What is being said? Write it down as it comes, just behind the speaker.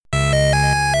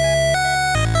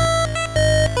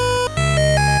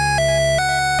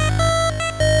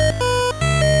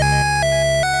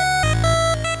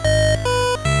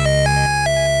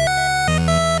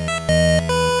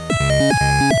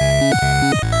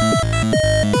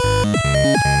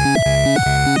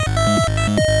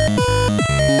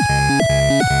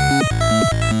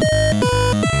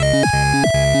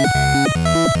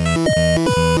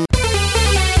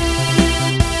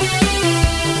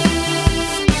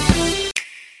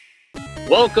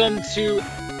Welcome to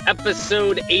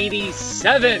episode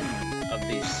 87 of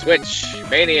the Switch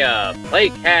Mania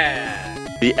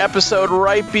Playcast. The episode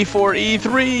right before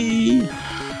E3.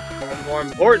 Or more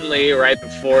importantly, right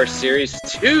before Series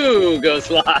 2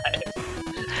 goes live.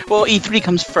 Well, E3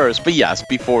 comes first, but yes,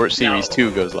 before Series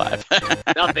 2 goes live.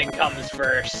 Nothing comes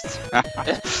first.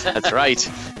 That's right.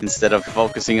 Instead of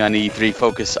focusing on E3,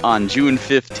 focus on June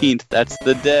 15th. That's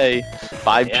the day,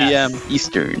 5 p.m.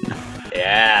 Eastern.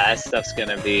 Yeah, that stuff's going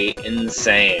to be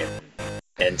insane.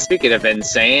 And speaking of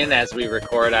insane, as we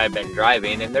record, I've been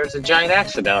driving, and there's a giant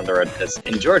accident on the road, because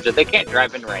in Georgia, they can't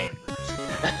drive in rain.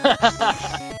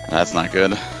 That's not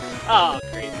good. Oh,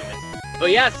 craziness.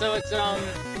 But yeah, so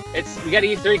we got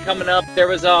E3 coming up. There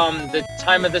was, the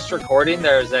time of this recording,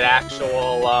 there's an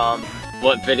actual,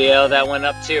 video that went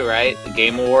up too, right? The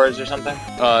Game Awards or something?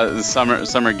 The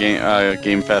summer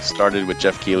game fest started with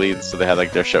Jeff Keighley, so they had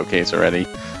like their showcase already.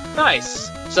 Nice.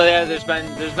 So yeah, there's been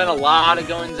a lot of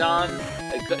goings on.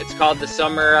 It's called the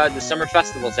summer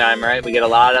festival time, right? We get a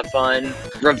lot of fun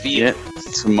reveals.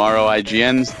 Yeah. Tomorrow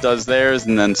IGN does theirs,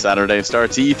 and then Saturday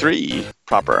starts E3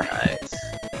 proper. Nice.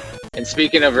 And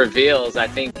speaking of reveals, I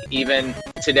think even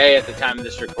today at the time of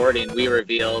this recording, we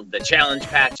revealed the challenge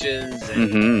patches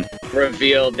and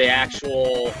revealed the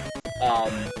actual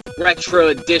retro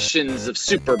editions of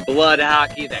Super Blood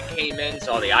Hockey that came in.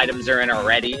 So all the items are in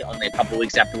already, only a couple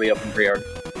weeks after we opened pre-order.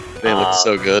 They look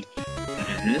so good.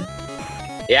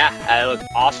 Yeah, it looks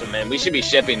awesome, man. We should be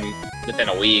shipping within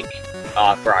a week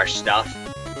for our stuff.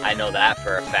 I know that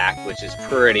for a fact, which is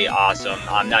pretty awesome.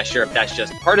 I'm not sure if that's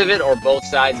just part of it or both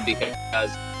sides, because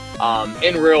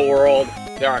in real world,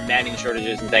 there are manning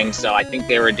shortages and things, so I think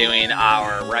they were doing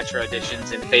our retro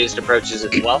editions in phased approaches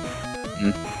as well.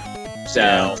 So,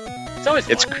 yeah. It's always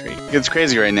fun. It's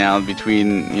crazy right now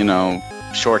between,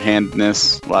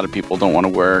 shorthandedness. A lot of people don't want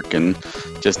to work, and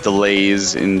just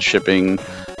delays in shipping.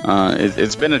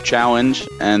 It's been a challenge,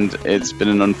 and it's been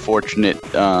an unfortunate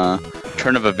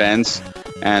turn of events.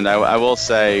 And I will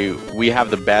say we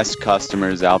have the best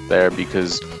customers out there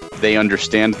because they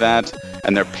understand that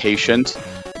and they're patient.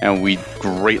 And we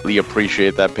greatly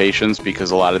appreciate that patience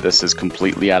because a lot of this is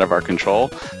completely out of our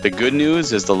control. The good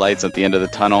news is the light's at the end of the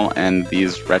tunnel, and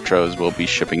these retros will be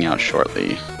shipping out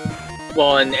shortly.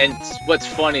 Well, and what's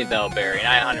funny though, Barry, and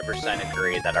I 100%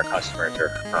 agree that our customers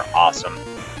are awesome.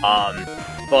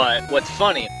 But what's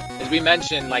funny is we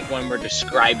mentioned, like, when we're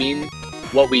describing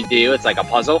what we do, it's like a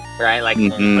puzzle, right? Like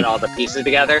when we put all the pieces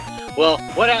together. Well,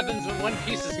 what happens when one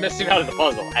piece is missing out of the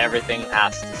puzzle? Everything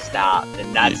has to stop,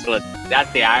 and that's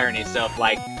the irony. So if,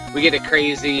 like, we get a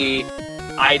crazy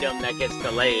item that gets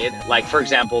delayed, like for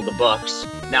example the books,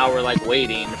 now we're like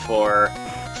waiting for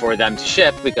them to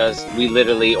ship because we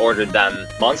literally ordered them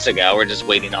months ago. We're just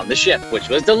waiting on the ship, which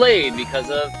was delayed because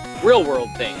of real world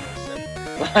things,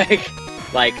 and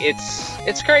like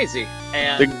it's crazy.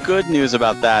 And the good news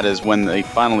about that is when they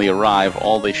finally arrive,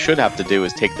 all they should have to do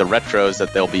is take the retros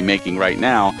that they'll be making right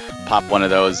now, pop one of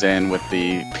those in with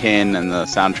the pin and the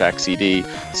soundtrack CD,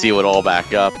 seal it all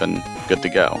back up, and good to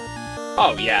go.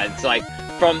 Oh yeah, it's like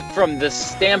from the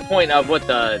standpoint of what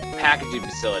the packaging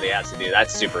facility has to do,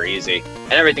 that's super easy,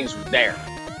 and everything's there,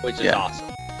 which is awesome.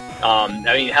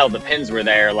 I mean, hell, the pins were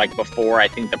there like before I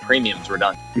think the premiums were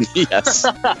done. Yes,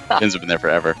 pins have been there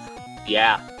forever.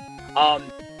 Yeah.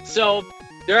 So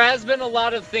there has been a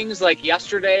lot of things, like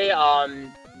yesterday,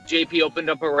 JP opened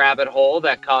up a rabbit hole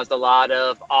that caused a lot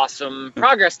of awesome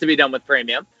progress to be done with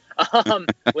Premium,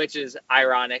 which is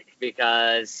ironic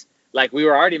because, like, we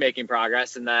were already making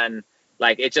progress and then,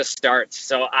 like, it just starts.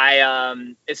 So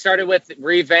it started with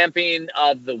revamping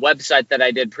of the website that I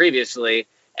did previously,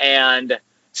 and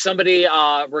somebody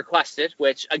requested,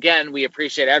 which again, we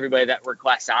appreciate everybody that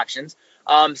requests options,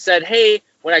 said, hey,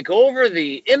 when I go over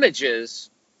the images,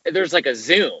 there's like a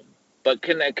zoom, but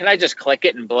can I just click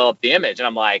it and blow up the image?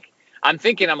 And I'm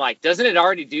thinking, doesn't it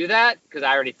already do that? Because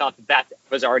I already thought that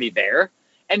was already there.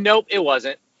 And nope, it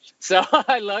wasn't. So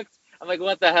I looked, I'm like,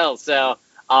 what the hell? So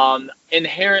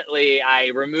inherently, I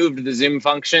removed the zoom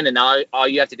function, and now all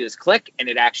you have to do is click, and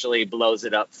it actually blows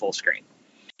it up full screen.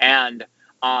 And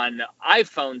on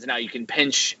iPhones now, you can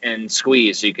pinch and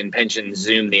squeeze. So you can pinch and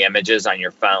zoom the images on your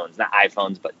phones, not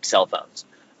iPhones, but cell phones.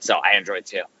 So Android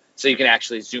too. So you can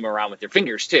actually zoom around with your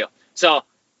fingers too. So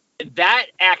that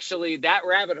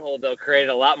rabbit hole, though,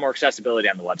 created a lot more accessibility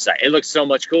on the website. It looks so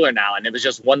much cooler now, and it was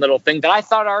just one little thing that I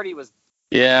thought already was.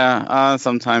 Yeah,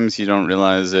 sometimes you don't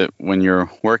realize it when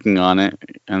you're working on it.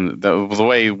 And the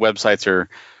way websites are,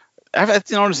 I'm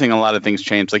noticing a lot of things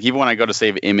change. Like even when I go to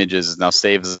save images, now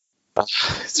saves,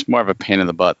 it's more of a pain in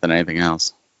the butt than anything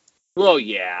else. Well,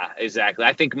 yeah, exactly.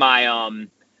 I think my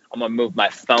I'm going to move my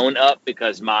phone up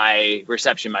because my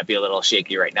reception might be a little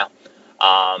shaky right now.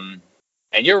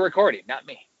 And you're recording, not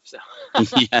me. So,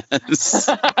 Yes.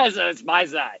 so it's my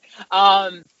side.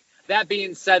 That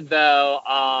being said, though,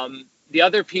 the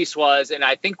other piece was, and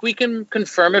I think we can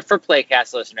confirm it for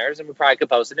Playcast listeners, and we probably could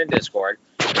post it in Discord.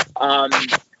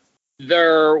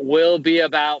 There will be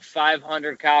about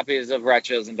 500 copies of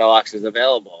Retros and Deluxes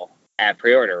available at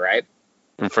pre-order, right?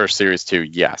 For Series 2,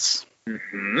 yes.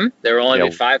 Mm-hmm. There will only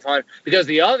be 500 because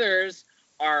the others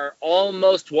are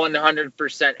almost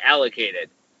 100% allocated.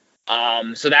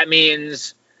 So that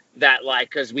means that, like,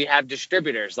 because we have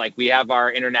distributors, like we have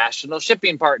our international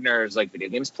shipping partners, like Video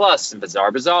Games Plus and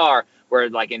Bazaar, where,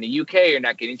 like, in the UK, you're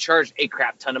not getting charged a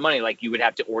crap ton of money like you would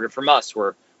have to order from us,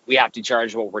 where we have to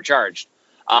charge what we're charged.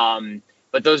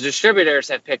 But those distributors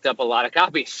have picked up a lot of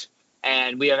copies,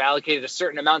 and we have allocated a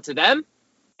certain amount to them,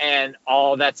 and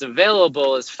all that's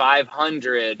available is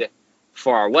 500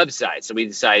 for our website. So we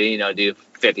decided, to do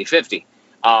 50-50.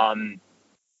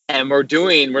 And we're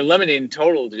limiting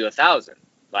total to 1,000.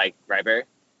 Like, right, Barry?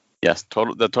 Yes,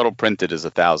 the total printed is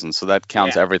 1,000, so that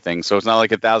counts everything. So it's not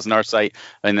like 1,000 our site,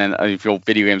 and then if you're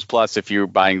Video Games Plus, if you're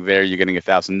buying there, you're getting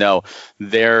 1,000. No,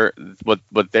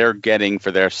 what they're getting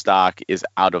for their stock is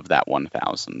out of that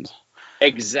 1,000.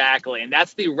 Exactly, and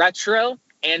that's the Retro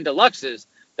and Deluxes.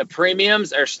 The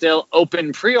premiums are still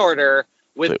open pre-order,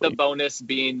 with the bonus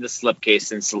being the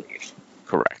slipcase and sleeve.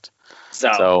 Correct.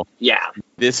 So yeah.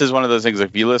 This is one of those things,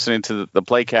 if you're listening to the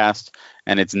Playcast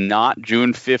and it's not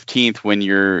June 15th when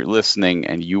you're listening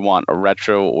and you want a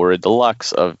Retro or a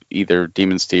Deluxe of either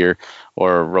Demon's Tier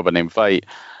or Robot Named Fight,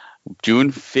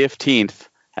 June 15th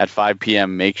at 5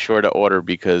 p.m., make sure to order,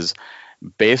 because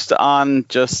based on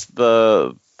just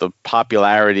the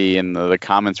popularity and the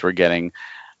comments we're getting,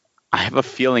 I have a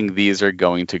feeling these are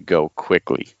going to go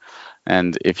quickly.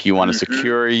 And if you want to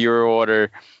secure your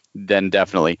order, then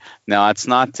definitely. Now, it's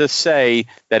not to say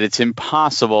that it's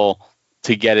impossible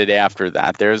to get it after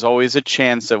that. There's always a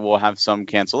chance that we'll have some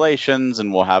cancellations,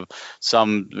 and we'll have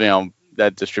some,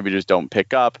 that distributors don't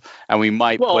pick up, and we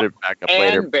might put it back up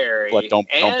later. But don't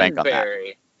bank on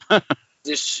that.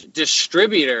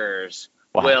 Distributors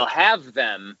will have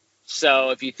them. So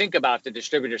if you think about if the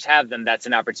distributors have them, that's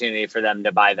an opportunity for them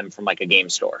to buy them from, like, a game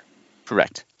store.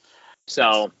 Correct.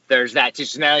 So there's that.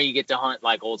 Just now you get to hunt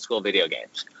like old school video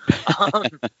games.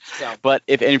 But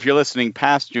if you're listening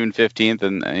past June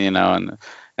 15th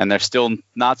and they're still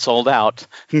not sold out,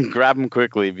 grab them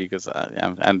quickly, because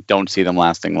I don't see them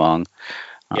lasting long.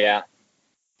 Yeah.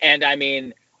 And I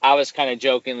mean, I was kind of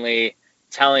jokingly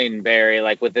telling Barry,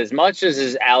 like, with as much as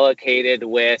is allocated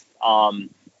with a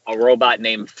Robot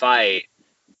Named Fight,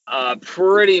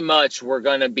 pretty much we're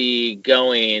going to be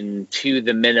going to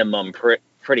the minimum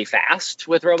pretty fast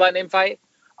with Robot Named Fight,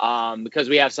 because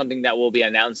we have something that we'll be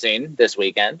announcing this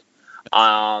weekend.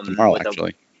 Tomorrow,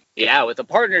 actually. With a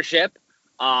partnership.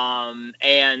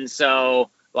 And so,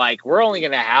 like, we're only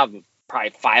going to have probably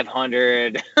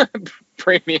 500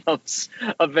 premiums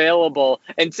available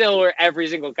until every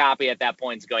single copy at that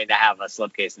point is going to have a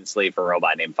slipcase and sleeve for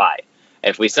Robot Named Fight.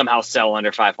 If we somehow sell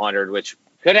under 500, which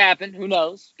could happen, who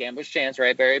knows? Gambler's chance,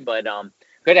 right, Barry? But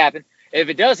could happen. If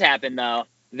it does happen, though,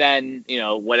 then,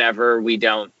 whatever we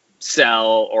don't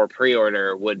sell or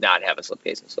pre-order would not have a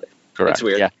slipcase and sleeve. Correct. It's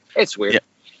weird. Yeah. It's weird. Yeah.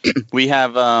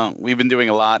 We've been doing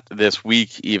a lot this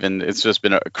week even. It's just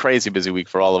been a crazy busy week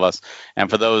for all of us. And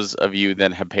for those of you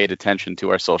that have paid attention to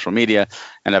our social media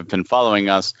and have been following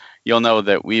us, you'll know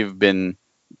that we've been,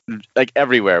 like,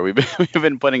 everywhere. We've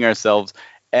been putting ourselves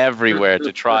everywhere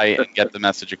to try and get the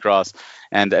message across.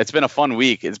 And it's been a fun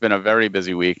week. It's been a very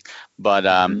busy week. But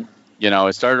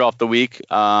it started off the week.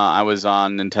 I was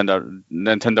on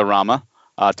Nintendo Rama,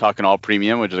 talking all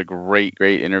premium, which is a great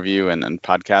interview and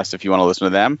podcast if you want to listen to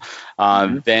them.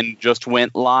 Then just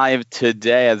went live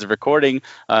today as a recording.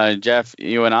 Jeff,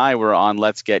 you and I were on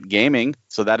Let's Get Gaming,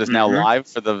 so that is now live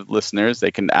for the listeners.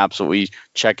 They can absolutely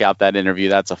check out that interview.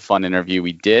 That's a fun interview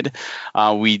we did.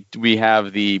 We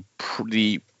have the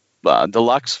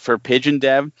Deluxe for Pigeon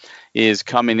Dev is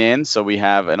coming in, so we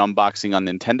have an unboxing on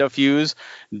Nintendo Fuse.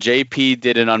 JP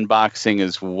did an unboxing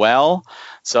as well,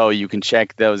 so you can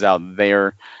check those out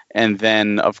there. And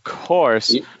then, of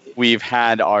course, we've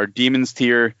had our Demon's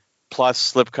Tier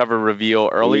Plus slipcover reveal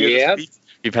earlier this week.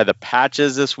 We've had the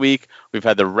patches this week. We've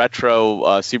had the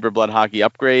retro Super Blood Hockey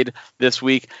upgrade this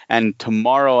week. And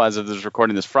tomorrow, as of this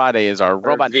recording this Friday, is our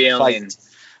Robot Fight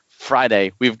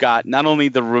Friday. We've got not only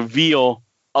the reveal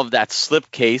of that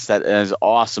slipcase that is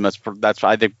awesome. That's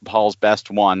I think Paul's best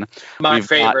one. My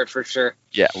favorite for sure.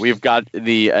 Yeah, we've got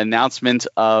the announcement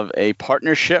of a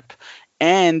partnership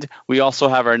And we also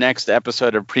have our next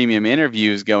episode of Premium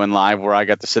Interviews going live, where I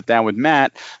got to sit down with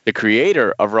Matt, the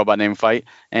creator of Robot Named Fight,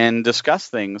 and discuss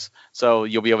things. So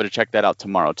you'll be able to check that out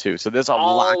tomorrow too. So there's a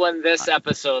lot when this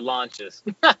episode launches.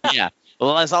 Yeah.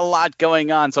 Well, there's a lot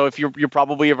going on. So if you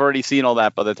probably have already seen all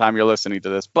that by the time you're listening to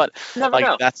this, but Never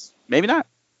know. That's maybe not.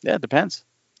 Yeah, it depends.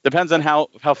 Depends on how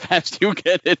fast you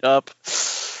get it up.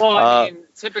 Well, I mean,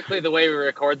 typically the way we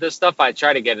record this stuff, I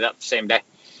try to get it up the same day.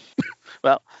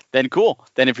 Well, then cool.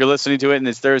 Then if you're listening to it and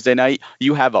it's Thursday night,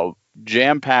 you have a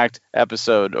jam-packed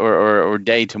episode or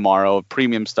day tomorrow of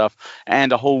premium stuff,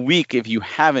 and a whole week if you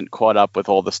haven't caught up with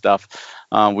all the stuff.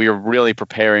 We are really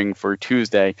preparing for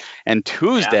Tuesday, and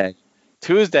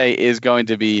Tuesday is going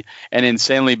to be an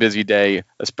insanely busy day,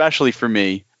 especially for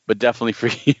me, but definitely for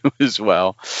you as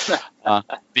well,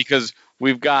 because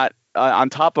we've got on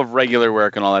top of regular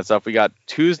work and all that stuff, we got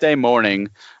Tuesday morning,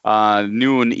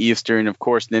 noon Eastern. Of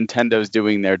course, Nintendo's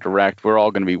doing their direct. We're all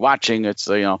going to be watching. It's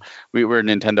we're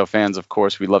Nintendo fans, of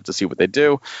course. We love to see what they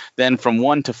do. Then from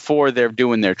 1 to 4, they're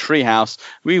doing their Treehouse.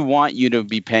 We want you to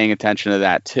be paying attention to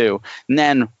that too. And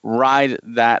then ride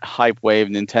that hype wave,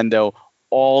 Nintendo,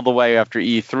 all the way after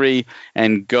E3,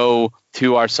 and go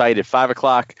to our site at 5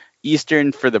 o'clock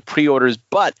Eastern for the pre-orders.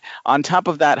 But on top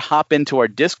of that, hop into our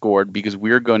Discord, because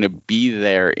we're going to be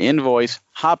there in voice.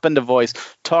 Hop into voice,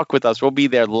 talk with us. We'll be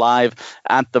there live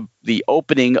at the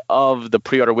opening of the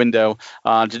pre-order window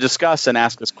to discuss and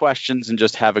ask us questions and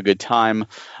just have a good time.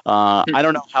 I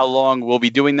don't know how long we'll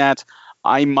be doing that.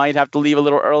 I might have to leave a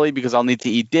little early because I'll need to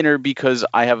eat dinner, because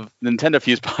I have Nintendo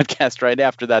Fuse podcast right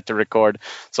after that to record.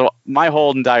 So my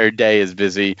whole entire day is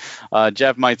busy.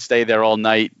 Jeff might stay there all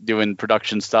night doing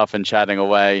production stuff and chatting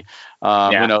away.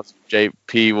 Who knows if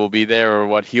JP will be there or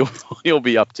what he'll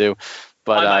be up to.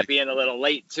 But I might be in a little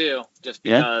late too, just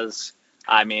because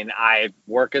I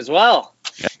work as well.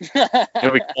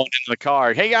 He'll be calling in the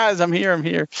car. Hey guys, I'm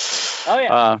here. Oh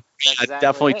yeah.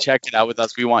 Definitely check it out with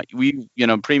us.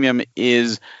 Premium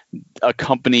is a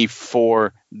company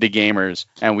for the gamers,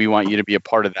 and we want you to be a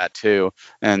part of that too.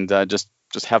 And just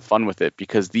have fun with it,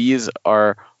 because these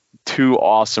are 2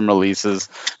 awesome releases,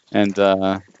 and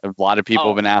a lot of people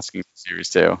have been asking for the series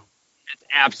too. It's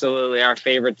absolutely our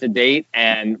favorite to date,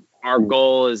 and our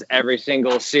goal is every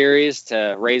single series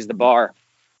to raise the bar.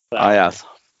 So yes.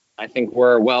 I think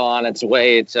we're well on its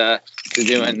way to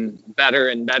doing better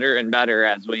and better and better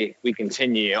as we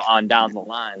continue on down the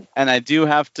line. And I do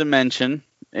have to mention,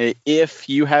 if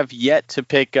you have yet to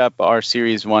pick up our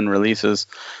Series 1 releases,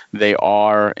 they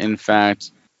are, in fact,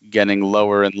 getting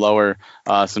lower and lower.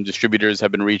 Some distributors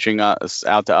have been reaching out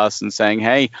to us and saying,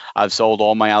 hey, I've sold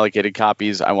all my allocated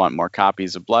copies. I want more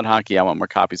copies of Blood Hockey. I want more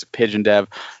copies of Pigeon Dev.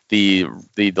 The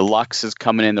deluxe is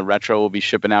coming in. The retro will be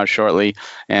shipping out shortly.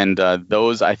 And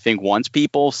those, I think, once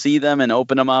people see them and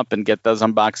open them up and get those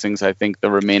unboxings, I think the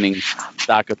remaining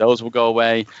stock of those will go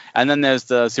away. And then there's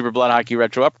the Super Blood Hockey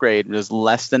Retro Upgrade. There's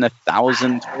less than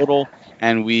 1,000 total,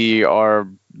 and we are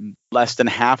less than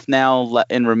half now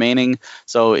in remaining.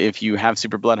 So if you have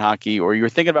Super Blood Hockey or you're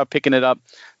thinking about picking it up,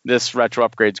 this retro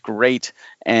upgrade's great.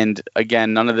 And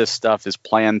again, none of this stuff is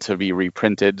planned to be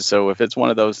reprinted. So if it's one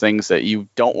of those things that you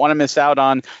don't want to miss out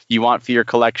on, you want for your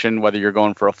collection, whether you're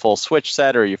going for a full Switch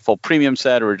set or your full premium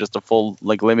set or just a full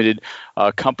limited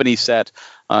company set,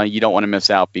 you don't want to miss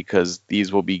out, because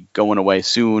these will be going away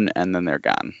soon and then they're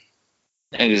gone.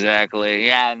 Exactly.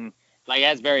 Yeah. And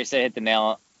as Barry said, hit the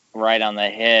nail right on the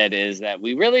head, is that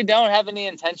we really don't have any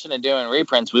intention of doing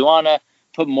reprints. We want to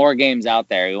put more games out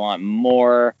there. We want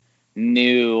more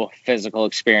new physical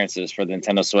experiences for the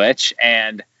Nintendo Switch.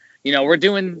 And, we're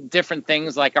doing different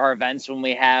things like our events when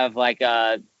we have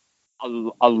a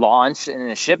launch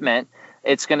and a shipment.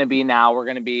 It's going to be we're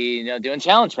going to be, doing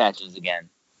challenge patches again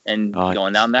and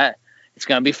going down that. It's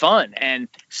going to be fun. And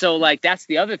so that's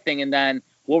the other thing. And then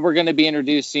what we're going to be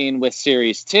introducing with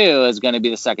Series 2 is going to be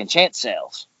the second chance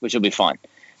sales, which will be fun.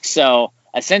 So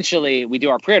essentially, we do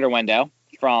our pre-order window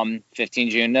from 15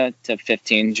 June to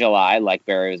 15 July, like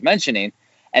Barry was mentioning.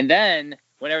 And then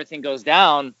when everything goes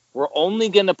down, we're only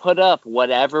going to put up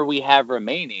whatever we have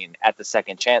remaining at the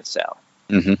second chance sale.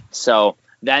 Mm-hmm. So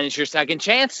then it's your second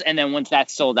chance. And then once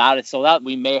that's sold out, it's sold out.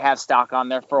 We may have stock on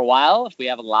there for a while. If we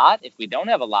have a lot, if we don't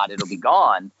have a lot, it'll be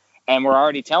gone. And we're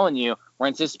already telling you, we're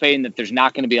anticipating that there's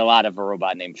not going to be a lot of A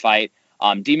Robot Named Fight.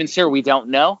 Demon Seer, we don't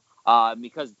know,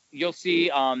 because you'll see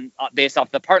based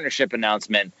off the partnership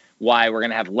announcement why we're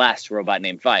going to have less Robot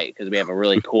Named Fight, because we have a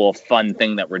really cool, fun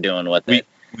thing that we're doing with it.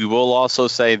 We will also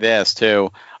say this,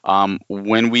 too.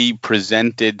 When we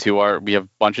presented we have a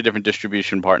bunch of different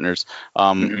distribution partners,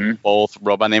 both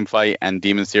Robot Named Fight and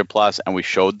Demon Seer Plus, and we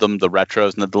showed them the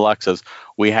retros and the deluxes.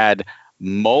 We had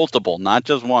multiple, not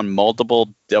just one, multiple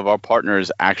of our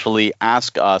partners actually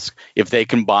ask us if they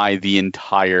can buy the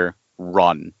entire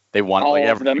run. They want all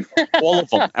of them. all of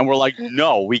them, and we're like,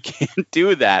 no, we can't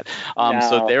do that.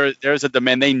 So there's a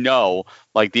demand. They know,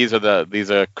 like these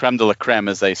are creme de la creme,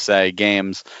 as they say,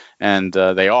 games, and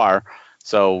they are.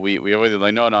 So we always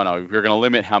like, no, we're going to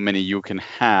limit how many you can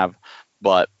have,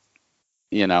 but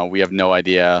we have no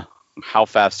idea how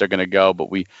fast they're going to go.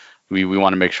 But we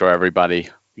want to make sure everybody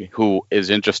who is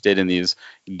interested in these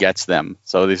gets them.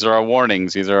 So these are our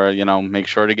warnings. These are, make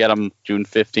sure to get them June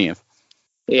 15th.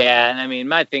 Yeah, and I mean,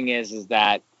 my thing is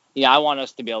that, I want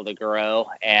us to be able to grow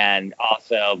and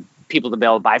also people to be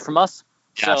able to buy from us.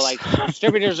 Yes. So, like,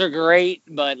 distributors are great,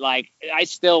 but, like, I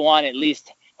still want at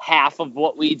least half of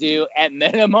what we do at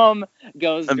minimum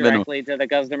goes directly to the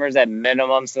customers at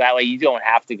minimum, so that way you don't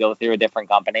have to go through a different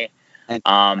company.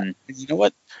 And you know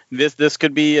what? This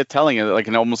could be a telling, like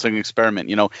almost an experiment.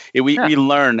 We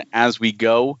learn as we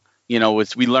go. We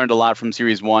learned a lot from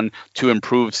Series 1 to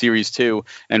improve Series 2,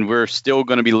 and we're still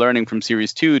going to be learning from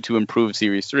Series 2 to improve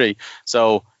Series 3.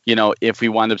 So, if we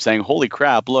wind up saying, holy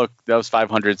crap, look, those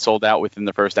 500 sold out within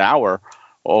the first hour,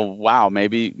 oh, wow,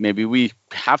 maybe we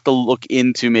have to look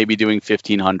into maybe doing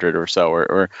 1,500 or so,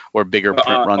 or bigger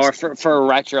print runs. Or for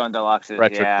retro and deluxes.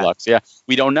 Deluxe, yeah.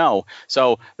 We don't know.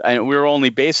 So we're only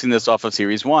basing this off of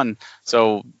Series 1.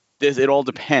 So it all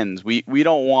depends. We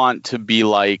don't want to be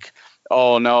like,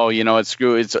 oh no,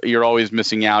 you're always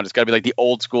missing out. It's got to be like the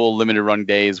old school limited run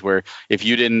days where if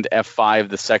you didn't F5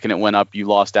 the second it went up, you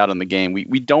lost out on the game.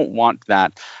 We don't want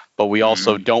that, but we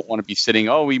also don't want to be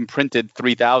sitting, we printed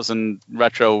 3,000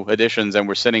 retro editions and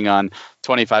we're sitting on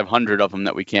 2,500 of them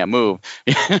that we can't move.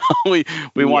 We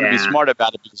want to be smart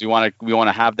about it because we want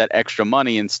to have that extra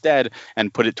money instead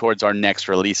and put it towards our next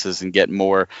releases and get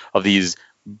more of these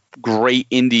great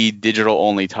indie digital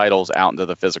only titles out into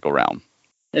the physical realm.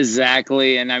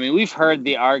 Exactly. And I mean, we've heard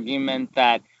the argument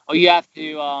that, you have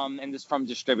to, and this from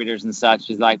distributors and such,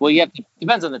 is like, well, you have to,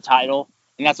 depends on the title.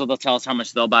 And that's what they'll tell us how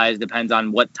much they'll buy. It depends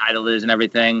on what title it is and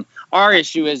everything. Our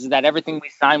issue is that everything we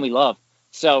sign, we love.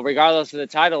 So regardless of the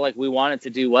title, like we want it to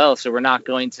do well. So we're not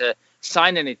going to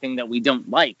sign anything that we don't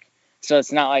like. So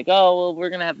it's not like, we're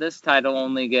going to have this title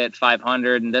only get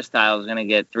 500 and this title is going to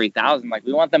get 3,000. Like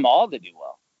we want them all to do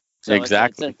well. So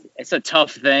exactly. It's a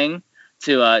tough thing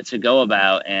to go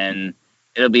about, and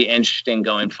it'll be interesting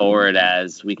going forward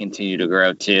as we continue to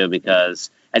grow too, because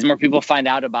as more people find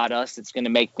out about us, it's going to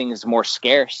make things more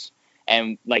scarce.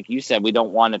 And like you said, we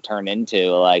don't want to turn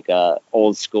into like a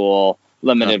old school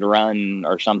limited run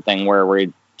or something where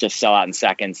we just sell out in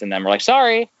seconds and then we're like,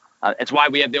 sorry. It's why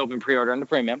we have the open pre-order and the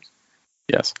premiums.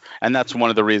 Yes, and that's one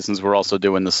of the reasons we're also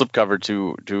doing the slipcover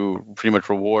to pretty much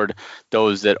reward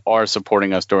those that are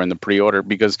supporting us during the pre-order,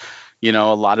 because a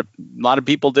lot of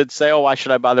people did say, why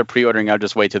should I bother pre-ordering? I'll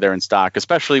just wait till they're in stock,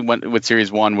 especially with Series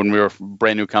 1 when we were a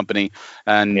brand new company,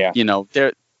 and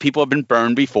people have been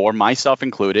burned before, myself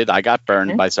included. I got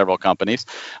burned by several companies.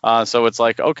 So it's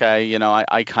like, okay,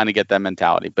 I kind of get that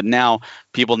mentality. But now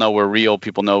people know we're real.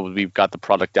 People know we've got the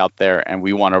product out there, and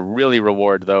we want to really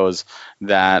reward those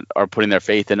that are putting their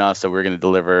faith in us, that we're going to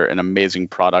deliver an amazing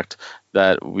product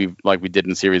that we did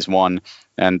in Series 1.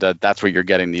 And that's where you're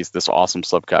getting this awesome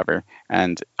slipcover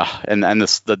and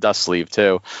the dust sleeve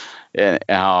too. And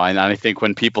I think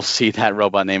when people see that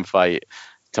Robot Name Fight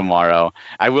tomorrow,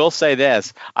 I will say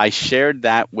this: I shared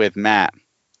that with Matt,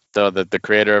 so that the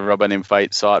creator of Robot Name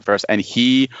Fight saw it first, and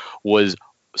he was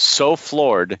so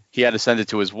floored he had to send it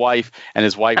to his wife, and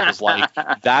his wife was like,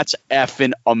 that's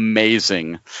effing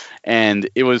amazing. And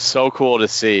it was so cool to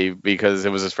see because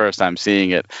it was his first time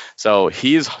seeing it. So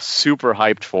he's super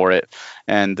hyped for it.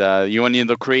 And when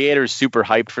the creator is super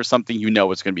hyped for something,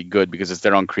 it's going to be good because it's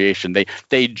their own creation.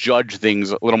 They judge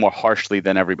things a little more harshly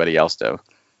than everybody else do.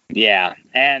 Yeah,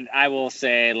 and I will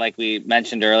say, like we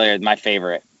mentioned earlier, my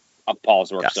favorite of Paul's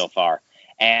work so far.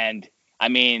 And I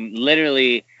mean,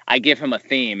 literally, I give him a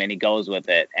theme and he goes with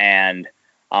it. And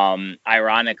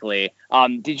ironically,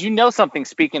 did you know something,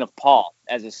 speaking of Paul,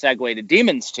 as a segue to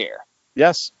Demon's Tier?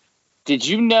 Yes. Did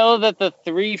you know that the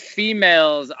 3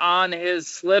 females on his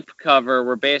slipcover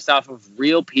were based off of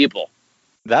real people?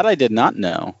 That I did not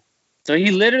know. So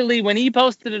he literally, when he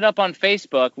posted it up on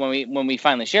Facebook, when we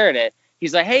finally shared it,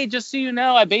 he's like, hey, just so you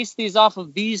know, I based these off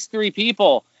of these 3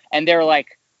 people. And they're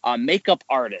like makeup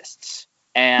artists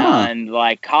and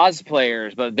like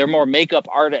cosplayers, but they're more makeup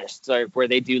artists, where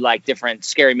they do like different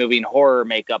scary movie and horror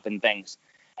makeup and things.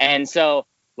 And so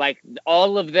like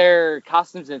all of their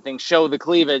costumes and things show the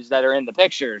cleavage that are in the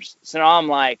pictures. So now I'm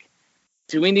like,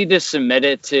 do we need to submit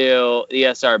it to the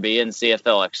ESRB and see if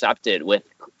they'll accept it with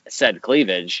said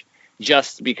cleavage?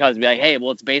 just because be like, hey,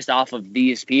 well, it's based off of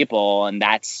these people and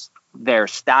that's their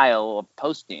style of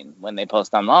posting when they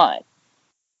post online.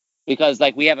 Because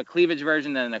like we have a cleavage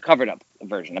version and a covered up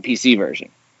version, a PC version.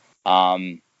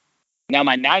 Now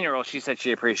my 9-year-old, she said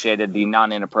she appreciated the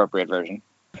non-inappropriate version.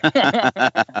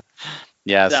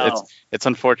 Yes, So, it's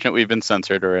unfortunate we've been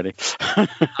censored already.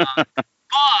 but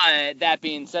that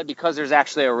being said, because there's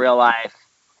actually a real life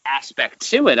aspect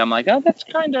to it, I'm like, oh, that's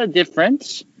kind of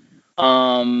different,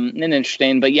 and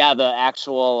interesting. But yeah, the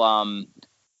actual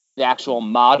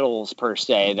models per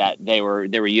se that they were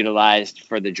utilized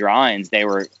for the drawings, they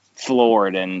were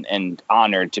floored and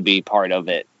honored to be part of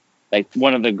it. Like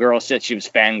one of the girls said she was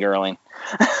fangirling,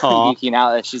 geeking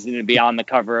out that she's going to be on the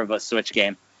cover of a Switch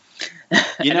game.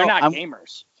 You know, they're not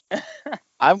gamers.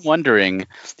 I'm wondering,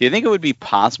 do you think it would be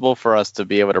possible for us to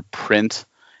be able to print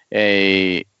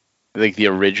the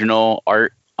original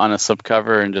art on a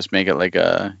slipcover and just make it like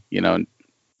a,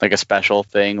 like a special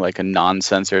thing, like a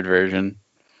non-censored version?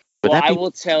 I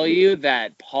will tell you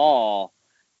that Paul,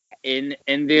 in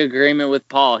the agreement with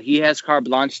Paul, he has carte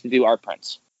blanche to do art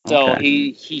prints. So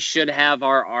he should have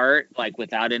our art like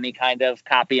without any kind of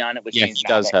copy on it, which means he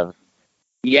does have.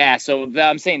 Yeah, so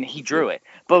I'm saying he drew it.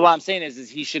 But what I'm saying is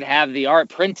he should have the art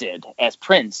printed as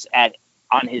prints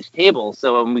on his table.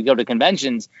 So when we go to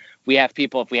conventions, we have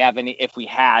people, if we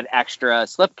had extra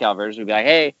slipcovers, we'd be like,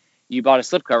 hey, you bought a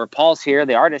slipcover. Paul's here,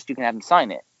 the artist, you can have him sign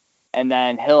it. And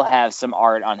then he'll have some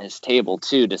art on his table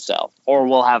too to sell. Or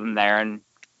we'll have him there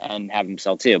and have him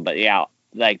sell too. But yeah,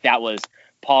 like that was,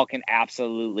 Paul can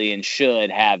absolutely and should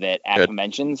have it at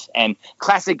conventions. And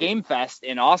Classic Game Fest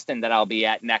in Austin that I'll be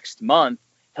at next month,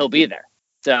 he'll be there.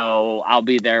 So I'll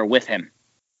be there with him.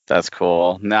 That's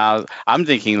cool. Now I'm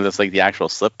thinking this like the actual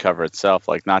slipcover itself,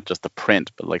 like not just the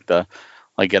print, but like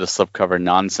get a slipcover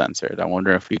non-censored. I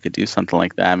wonder if we could do something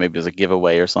like that, maybe as a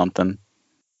giveaway or something.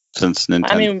 Since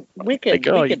Nintendo, I mean, we could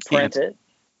print it.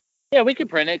 Yeah, we could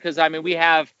print it because I mean we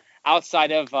have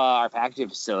outside of our packaging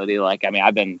facility. Like I mean,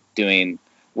 I've been doing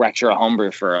retro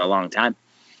homebrew for a long time.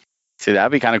 See,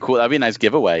 that'd be kind of cool. That'd be a nice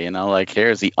giveaway, like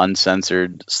here's the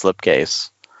uncensored slipcase.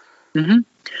 Mm-hmm.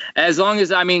 As long as,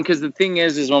 because the thing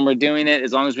is when we're doing it,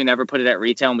 as long as we never put it at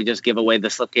retail and we just give away the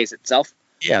slipcase itself.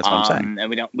 Yeah, that's what I'm saying.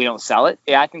 And we don't sell it.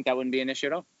 Yeah, I think that wouldn't be an issue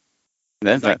at all.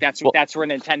 That's where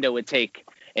Nintendo would take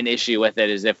an issue with it,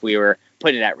 is if we were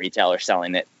putting it at retail or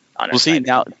selling it on our site.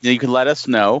 Now you can let us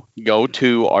know. Go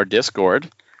to our Discord,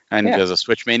 and there's a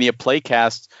Switchmania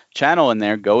Playcast channel in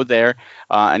there. Go there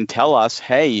and tell us,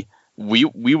 hey, we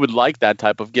would like that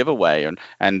type of giveaway,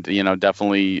 and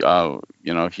definitely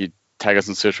if you tag us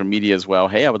on social media as well,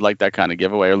 hey, I would like that kind of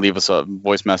giveaway, or leave us a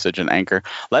voice message in Anchor.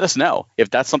 Let us know if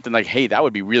that's something like, hey, that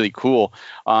would be really cool.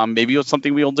 Maybe it's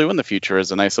something we'll do in the future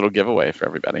as a nice little giveaway for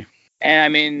everybody. And I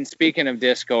mean, speaking of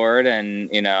Discord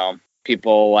and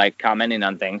people like commenting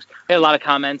on things, we had a lot of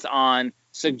comments on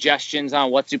suggestions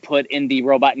on what to put in the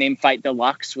Robot Name Fight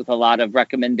Deluxe with a lot of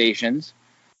recommendations.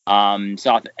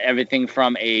 So everything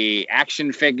from a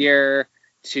action figure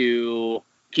to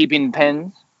keeping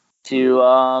pins to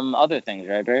other things,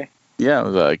 right, Barry? Yeah, it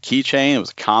was a keychain. It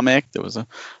was a comic. There was a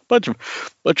bunch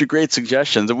of great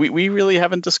suggestions. We really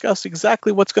haven't discussed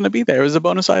exactly what's going to be there as a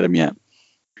bonus item yet.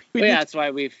 That's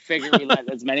why we figured we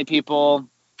let as many people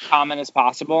comment as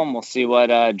possible, and we'll see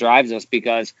what drives us.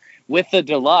 Because with the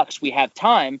deluxe, we have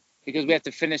time because we have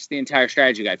to finish the entire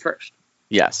strategy guide first.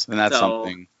 Yes, and that's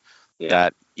something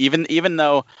that even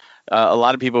though a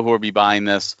lot of people who will be buying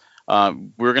this,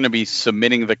 we're going to be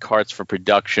submitting the carts for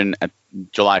production at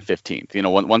July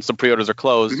 15th. Once the pre-orders are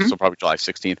closed, so probably July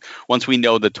 16th. Once we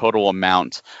know the total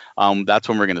amount, that's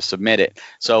when we're going to submit it.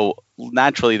 So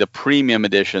naturally, the premium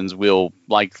editions will,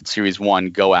 like Series 1,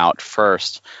 go out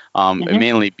first,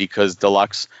 mainly because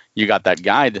Deluxe, you got that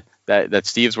guide that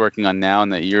Steve's working on now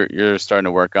and that you're starting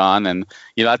to work on, and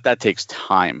that takes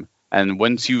time. And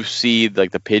once you see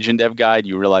like the Pigeon Dev guide,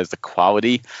 you realize the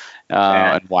quality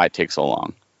and why it takes so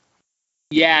long.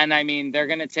 Yeah, and I mean, they're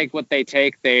going to take what they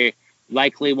take. They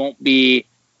likely won't be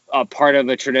a part of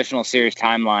a traditional series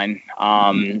timeline.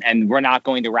 And we're not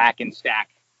going to rack and stack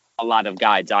a lot of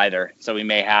guides either. So we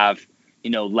may have,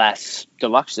 less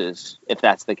deluxes if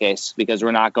that's the case, because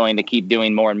we're not going to keep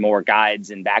doing more and more guides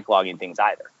and backlogging things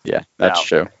either. Yeah, that's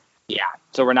true. Yeah,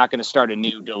 so we're not going to start a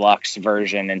new deluxe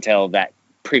version until that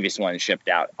previous one is shipped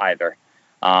out either.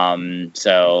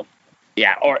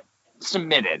 Or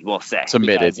submitted, we'll say.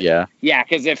 Submitted, yeah. Yeah,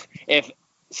 because if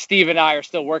Steve and I are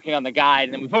still working on the guide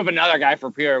and then we put up another guide for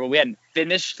pre-order, but we hadn't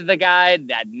finished the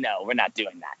guide, no, we're not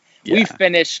doing that. Yeah. We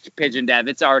finished Pigeon Dev.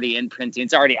 It's already in printing.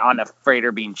 It's already on a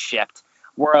freighter being shipped.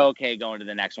 We're okay going to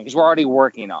the next one because we're already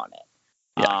working on it.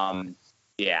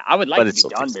 Yeah, I would like to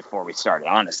be done before we started,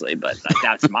 honestly, but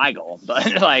that's my goal.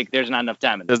 But like, there's not enough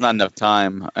time. There's not enough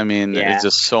time. I mean, It's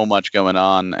just so much going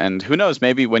on, and who knows?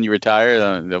 Maybe when you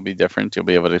retire, they'll be different. You'll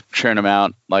be able to churn them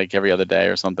out like every other day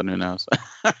or something. Who knows?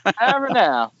 I never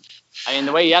know. I mean,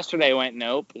 the way yesterday went,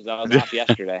 nope. I was off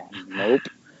yesterday. Nope.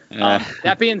 Yeah.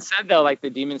 That being said, though, like the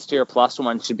Demon's Tier Plus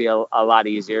one should be a lot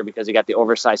easier because you got the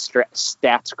oversized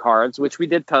stats cards, which we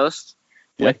did post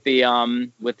with the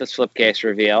slipcase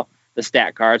reveal. The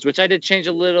stat cards, which I did change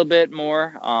a little bit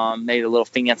more, made it a little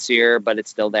fancier, but it's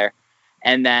still there.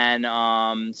 And then,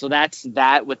 so that's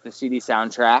that with the CD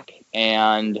soundtrack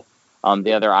and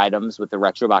the other items with the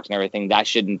retro box and everything. That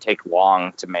shouldn't take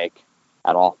long to make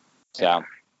at all. So,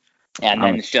 and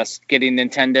then it's just getting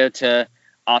Nintendo to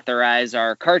authorize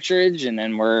our cartridge, and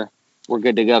then we're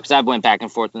good to go. Because I've went back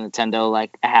and forth with Nintendo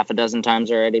like a half a dozen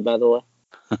times already, by the way.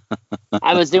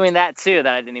 I was doing that too that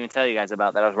I didn't even tell you guys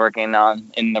about that I was working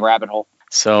on in the rabbit hole.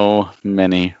 So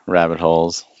many rabbit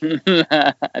holes.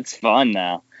 It's fun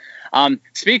now.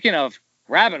 Speaking of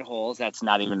rabbit holes, that's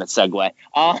not even a segue.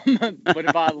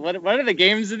 What are the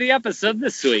games of the episode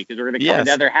this week? Because we're going to cover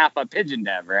the other half of Pigeon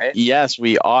Dev, right? Yes,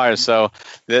 we are. So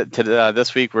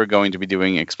this week we're going to be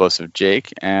doing Explosive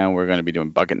Jake, and we're going to be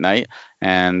doing Bucket Night.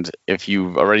 And if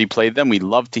you've already played them, we'd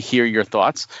love to hear your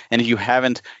thoughts. And if you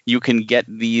haven't, you can get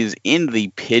these in the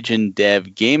Pigeon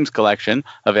Dev Games collection,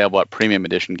 available at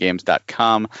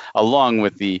premiumeditiongames.com, along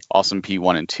with the Awesome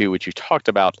P1 and 2, which you talked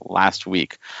about last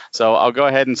week. So I'll go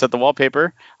ahead and set the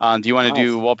wallpaper. Do you want to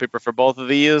do wallpaper for both of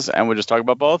these, and we'll just talk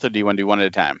about both, or do you want to do one at a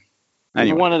time?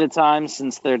 Anyway. One at a time,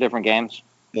 since they're different games.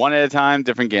 One at a time,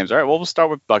 different games. All right, well, we'll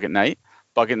start with Bucket Night.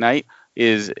 Bucket Night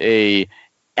is a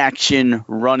action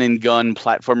run-and-gun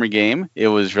platformer game. It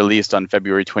was released on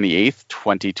February 28th,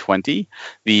 2020.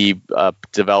 The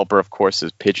developer, of course,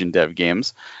 is Pigeon Dev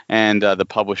Games, and the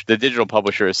digital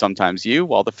publisher is Sometimes You,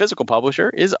 while the physical publisher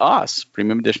is us,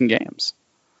 Premium Edition Games.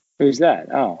 Who's that?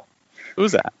 Oh.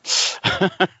 Who's that?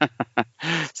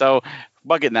 So,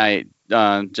 Bucket Night.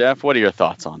 Jeff, what are your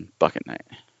thoughts on Bucket Night?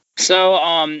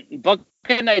 So,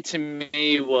 Bucket Night to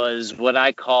me was what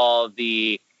I call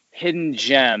the hidden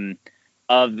gem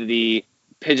of the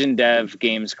Pigeon Dev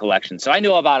Games collection. So I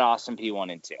knew about Awesome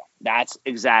P1 and 2. That's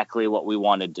exactly what we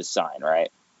wanted to sign, right?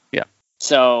 Yeah.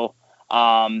 So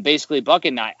basically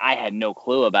Bucket Night I had no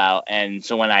clue about. And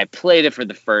so when I played it for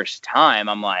the first time,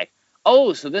 I'm like,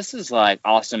 oh, so this is like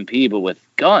Awesome P, but with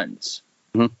guns.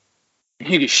 Mm-hmm.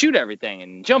 You can shoot everything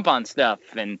and jump on stuff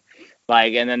and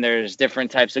then there's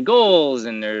different types of goals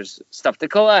and there's stuff to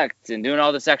collect and doing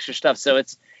all this extra stuff. So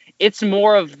it's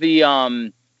more of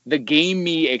the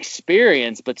gamey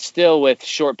experience, but still with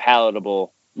short,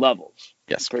 palatable levels.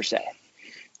 Yes, per se.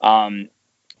 And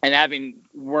having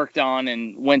worked on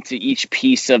and went to each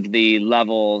piece of the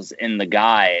levels in the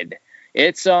guide,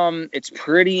 it's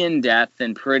pretty in depth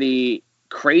and pretty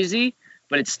crazy,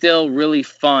 but it's still really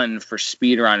fun for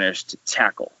speedrunners to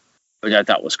tackle, which I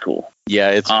thought was cool. Yeah,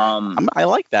 it's. I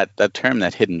like that term,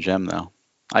 that hidden gem, though.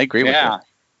 I agree with you.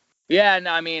 Yeah, and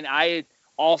I mean, I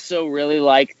also really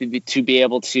like to be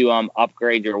able to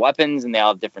upgrade your weapons, and they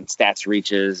all have different stats,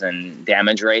 reaches, and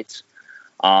damage rates.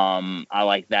 I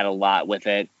like that a lot with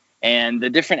it. And the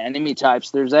different enemy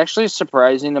types, there's actually a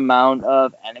surprising amount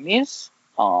of enemies.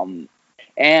 And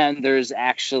there's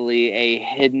actually a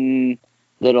hidden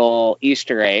little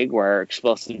Easter egg where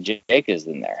Explosive Jake is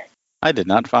in there. I did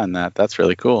not find that. That's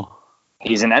really cool.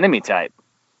 He's an enemy type.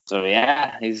 So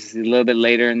yeah, he's a little bit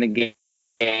later in the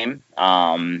game.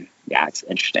 Yeah, it's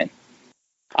interesting.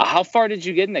 How far did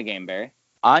you get in the game, Barry?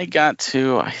 I got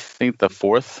to, I think, the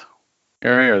fourth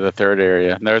area or the third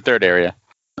area. No, third area.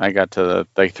 I got to the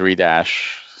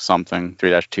 3-something,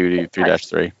 3-2 to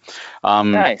 3-3.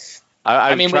 Nice.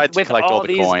 I mean, tried to collect all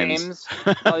the coins.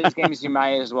 All these games, you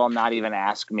might as well not even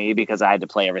ask me because I had to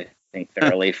play everything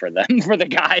thoroughly for the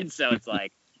guide. So it's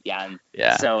like,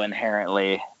 so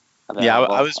inherently available. Yeah,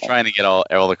 I was trying to get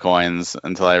all the coins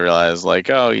until I realized, like,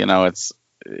 I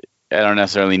don't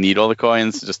necessarily need all the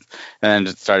coins. And then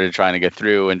just started trying to get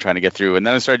through. And then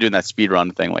I started doing that speed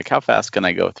run thing, like how fast can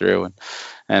I go through?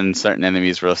 And certain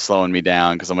enemies were slowing me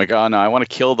down because I'm like, oh no, I want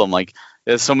to kill them. Like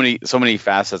there's so many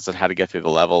facets of how to get through the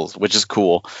levels, which is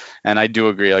cool. And I do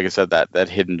agree, like I said, that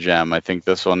hidden gem. I think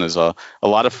this one is a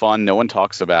lot of fun. No one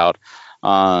talks about.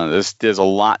 There's a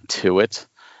lot to it,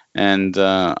 and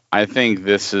I think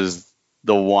this is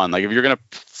the one. Like if you're gonna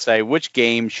say which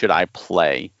game should I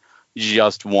play,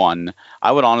 just one,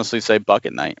 I would honestly say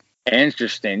Bucket Night.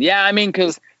 Interesting. Yeah, I mean,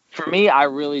 because for me, I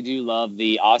really do love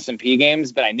the Awesome P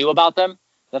games, but I knew about them.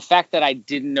 The fact that I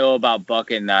didn't know about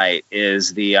Bucket Night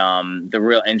is the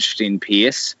real interesting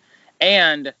piece.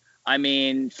 And I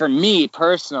mean, for me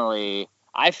personally,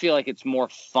 I feel like it's more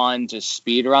fun to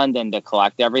speedrun than to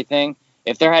collect everything.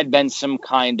 If there had been some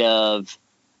kind of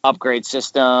upgrade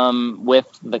system with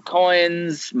the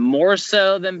coins more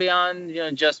so than beyond,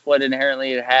 just what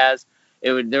inherently it has,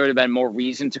 there would have been more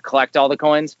reason to collect all the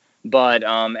coins. But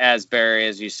as Barry,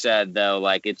 as you said, though,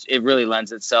 like it really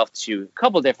lends itself to a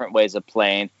couple different ways of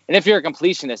playing. And if you're a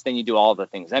completionist, then you do all the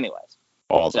things anyways.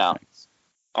 All the things.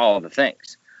 All the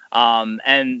things.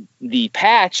 And the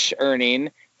patch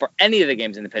earning for any of the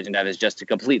games in the Pigeon Dev is just to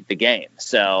complete the game.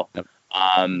 So, Yep.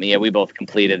 We both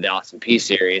completed the Awesome P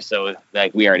series, so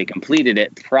like we already completed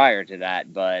it prior to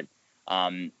that. But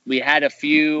we had a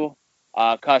few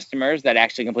customers that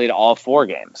actually completed all 4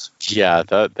 games. Yeah,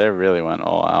 they really went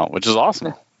all out, which is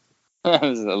awesome. It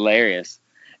was hilarious.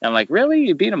 And I'm like, really?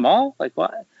 You beat them all? Like,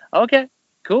 what? Okay,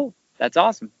 cool. That's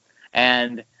awesome.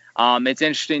 And it's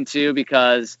interesting, too,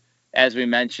 because as we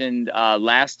mentioned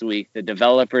last week, the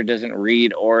developer doesn't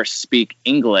read or speak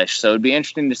English. So it'd be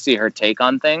interesting to see her take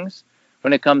on things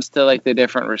when it comes to like the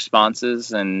different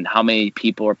responses and how many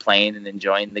people are playing and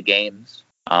enjoying the games.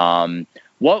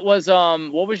 What was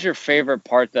your favorite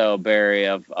part, though, Barry,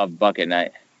 of Bucket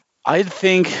Night? I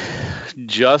think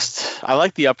I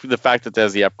like the fact that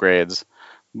there's the upgrades,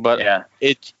 but Yeah.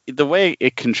 the way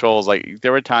it controls, like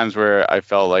there were times where I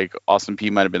felt like Awesome P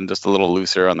might have been just a little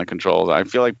looser on the controls. I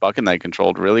feel like Bucket Night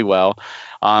controlled really well.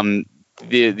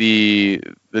 The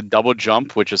double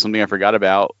jump, which is something I forgot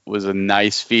about, was a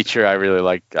nice feature. I really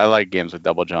like. I like games with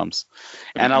double jumps,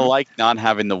 and I like not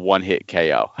having the one-hit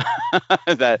KO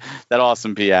that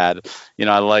Awesome P had.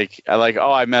 I like.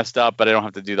 Oh, I messed up, but I don't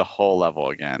have to do the whole level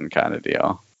again, kind of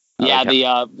deal. Yeah,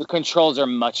 the controls are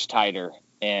much tighter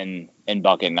in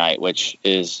Bucket Night, which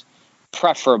is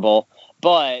preferable.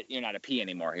 But you're not a P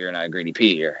anymore. You're not a greedy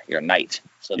P. You're a knight.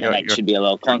 So the knight should be a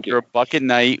little clunkier. You're a Bucket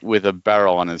Knight with a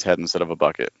barrel on his head instead of a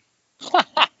bucket.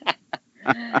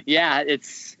 Yeah, it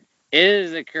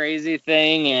is a crazy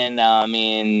thing, and I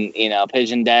mean,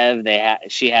 Pigeon Dev,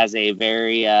 she has a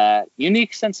very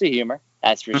unique sense of humor.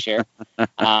 That's for sure.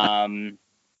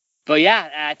 But yeah,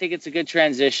 I think it's a good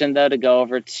transition though to go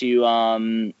over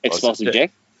to Explosive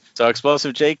Jake. So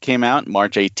Explosive Jake came out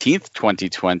March 18th,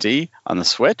 2020 on the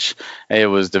Switch. It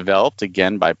was developed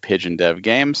again by Pigeon Dev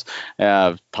Games,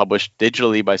 published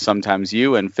digitally by Sometimes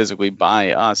You and physically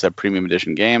by us at Premium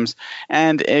Edition Games.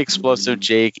 And Explosive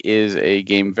Jake is a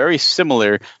game very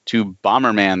similar to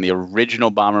Bomberman, the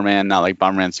original Bomberman, not like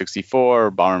Bomberman 64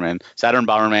 or Saturn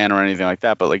Bomberman or anything like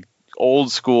that, but like old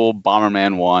school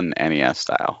Bomberman 1 NES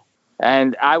style.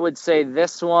 And I would say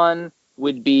this one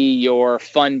would be your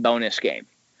fun bonus game.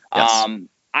 Yes.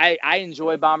 I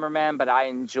enjoy Bomberman, but I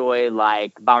enjoy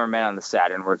like Bomberman on the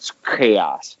Saturn where it's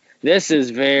chaos. This is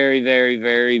very, very,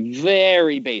 very,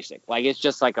 very basic. Like it's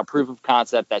just like a proof of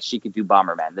concept that she could do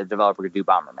Bomberman. The developer could do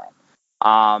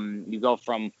Bomberman. You go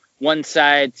from one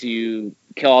side to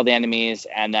kill all the enemies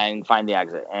and then find the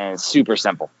exit, and it's super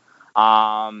simple.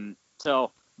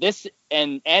 So this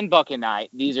and Bucket Night,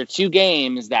 these are 2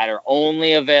 games that are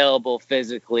only available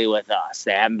physically with us.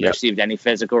 They haven't received any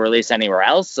physical release anywhere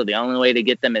else, so the only way to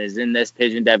get them is in this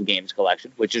Pigeon Dev Games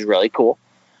collection, which is really cool.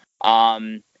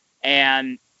 And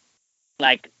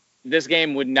like this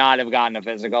game would not have gotten a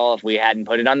physical if we hadn't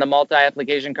put it on the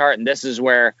multi-application cart, and this is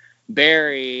where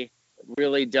Barry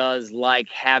really does like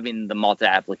having the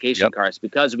multi-application carts,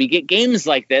 because we get games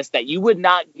like this that you would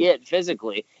not get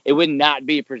physically. It would not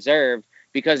be preserved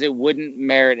because it wouldn't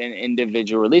merit an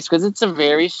individual release, because it's a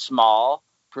very small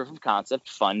proof of concept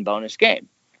fun bonus game.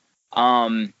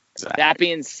 Exactly. That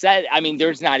being said, I mean,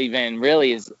 there's not even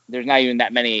that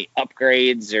many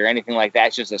upgrades or anything like that.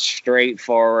 It's just a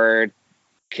straightforward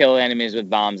kill enemies with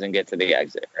bombs and get to the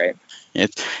exit, right?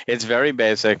 It's very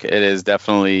basic. It is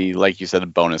definitely, like you said, a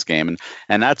bonus game,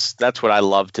 and that's what I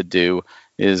love to do.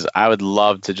 Is I would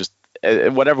love to just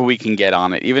whatever we can get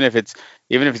on it, even if it's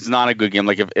not a good game.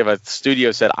 Like if a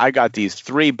studio said, I got these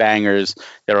 3 bangers,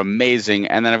 they're amazing,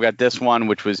 and then I've got this one,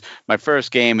 which was my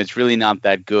first game, it's really not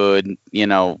that good,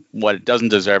 what, it doesn't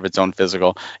deserve its own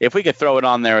physical. If we could throw it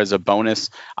on there as a bonus,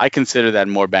 I consider that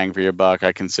more bang for your buck.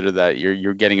 I consider that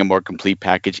you're getting a more complete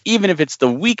package. Even if it's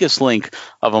the weakest link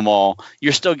of them all,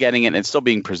 you're still getting it and it's still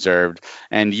being preserved.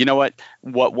 And you know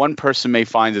what one person may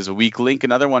find as a weak link,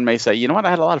 another one may say, you know what,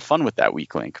 I had a lot of fun with that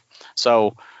weak link.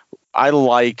 So I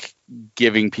like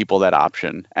giving people that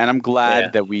option, and I'm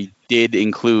glad that we did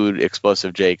include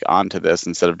Explosive Jake onto this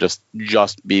instead of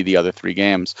just be the other 3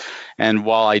 games. And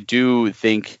while I do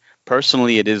think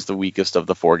personally it is the weakest of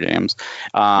the 4 games,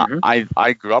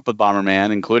 I grew up with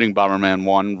Bomberman, including Bomberman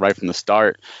 1 right from the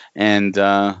start, and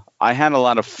I had a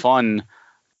lot of fun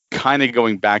kind of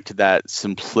going back to that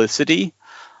simplicity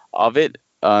of it.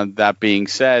 That being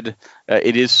said,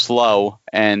 it is slow,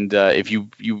 and if you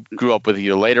grew up with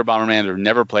either later Bomberman or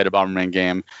never played a Bomberman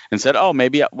game and said, "Oh,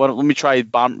 maybe let me try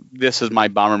this as my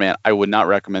Bomberman," I would not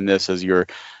recommend this as your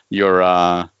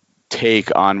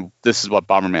take on this is what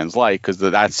Bomberman's like, because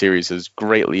that series has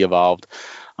greatly evolved,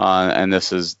 and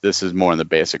this is more on the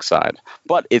basic side.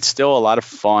 But it's still a lot of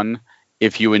fun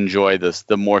if you enjoy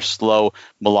the more slow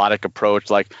melodic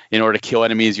approach. Like, in order to kill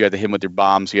enemies, you have to hit them with your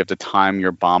bombs. So you have to time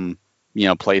your bomb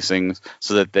placings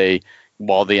so that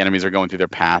while the enemies are going through their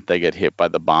path, they get hit by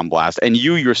the bomb blast. And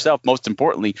you yourself, most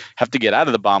importantly, have to get out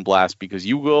of the bomb blast, because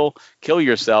you will kill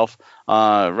yourself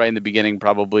right in the beginning,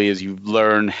 probably, as you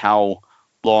learn how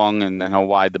long and how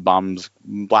wide the bomb's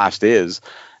blast is.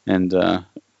 And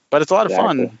but it's a lot of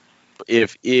fun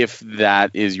if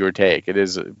that is your take. It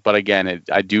is, but again,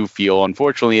 I do feel,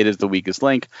 unfortunately, it is the weakest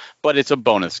link, but it's a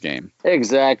bonus game.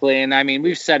 Exactly. And I mean,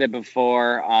 we've said it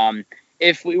before.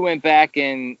 If we went back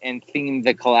and themed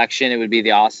the collection, it would be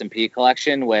the Awesome P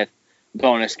collection with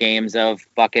bonus games of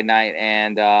Bucket Knight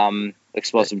and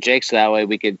Explosive Jake. So that way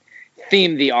we could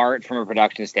theme the art from a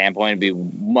production standpoint. It'd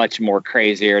be much more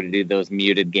crazier to do those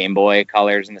muted Game Boy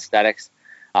colors and aesthetics.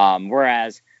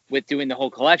 Whereas with doing the whole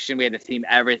collection, we had to theme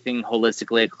everything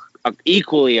holistically,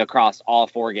 equally across all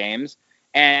 4 games.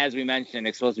 And as we mentioned,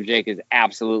 Explosive Jake is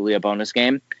absolutely a bonus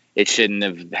game. It shouldn't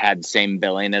have had the same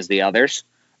billing as the others.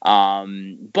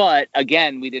 But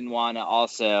again, we didn't want to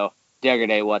also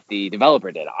degrade what the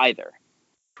developer did either.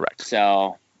 Correct.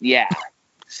 So, yeah.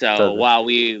 So while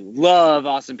we love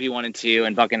Awesome P1 and 2,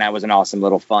 and Buck and I was an awesome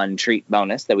little fun treat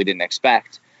bonus that we didn't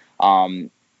expect,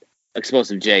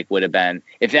 Explosive Jake would have been,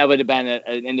 if that would have been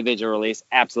an individual release,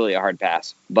 absolutely a hard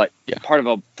pass. But part of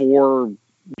a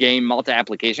 4-game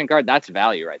multi-application card, that's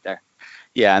value right there.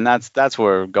 Yeah, and that's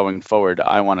where, going forward,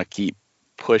 I want to keep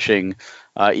pushing,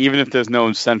 even if there's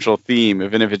no central theme,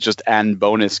 even if it's just an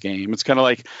bonus game. It's kind of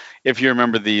like, if you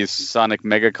remember the Sonic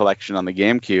Mega Collection on the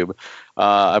GameCube,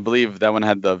 I believe that one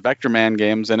had the Vector Man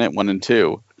games in it, 1 and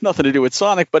 2. Nothing to do with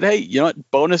Sonic, but hey, you know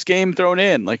what? Bonus game thrown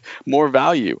in, like, more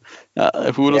value.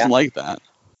 Who doesn't like that?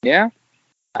 Yeah,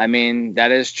 I mean,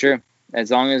 that is true.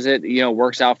 As long as it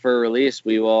works out for a release,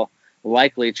 we will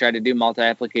likely try to do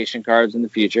multi-application cards in the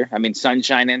future. I mean,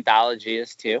 Sunshine Anthology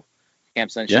is too. Camp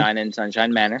Sunshine and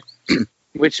Sunshine Manor,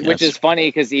 which is funny,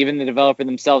 because even the developer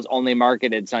themselves only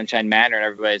marketed Sunshine Manor, and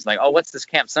everybody's like, "Oh, what's this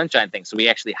Camp Sunshine thing?" So we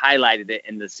actually highlighted it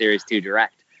in the Series 2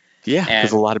 Direct. Yeah,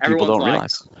 because a lot of people don't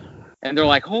realize. And they're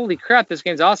like, "Holy crap, this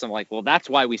game's awesome!" Like, well, that's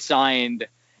why we signed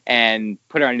and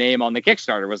put our name on the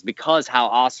Kickstarter, was because how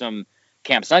awesome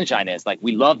Camp Sunshine is. Like,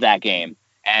 we love that game.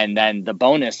 And then the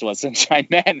bonus was Sunshine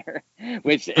Manor,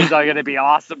 which is going to be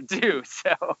awesome too.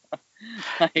 So,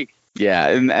 like. Yeah,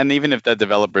 and even if that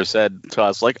developer said to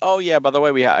us, like, "Oh yeah, by the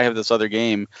way, I have this other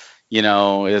game, it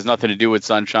has nothing to do with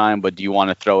Sunshine, but do you want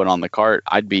to throw it on the cart?"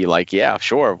 I'd be like, "Yeah,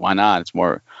 sure, why not?" It's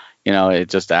more, it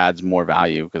just adds more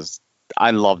value, because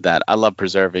I love that. I love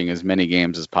preserving as many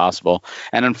games as possible.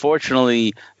 And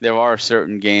unfortunately, there are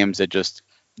certain games that just,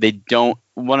 they don't,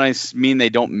 when I mean they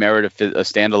don't merit a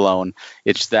standalone,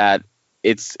 it's that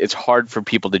it's hard for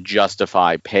people to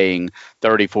justify paying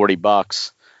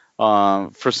 $30-$40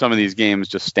 for some of these games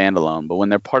just standalone. But when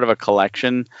they're part of a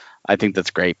collection, I think that's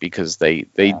great, because they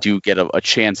do get a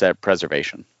chance at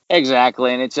preservation.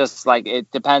 Exactly. And it's just like,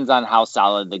 it depends on how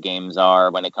solid the games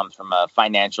are when it comes from a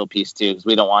financial piece too, because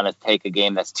we don't want to take a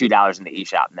game that's $2 in the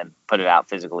eShop and then put it out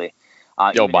physically.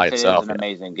 By itself. It's an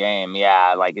amazing game.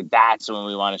 Yeah, like, that's when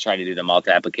we want to try to do the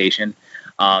multi-application.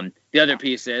 The other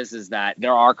piece is that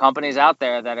there are companies out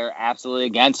there that are absolutely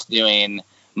against doing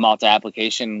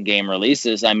multi-application game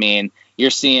releases. I mean, you're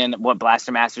seeing what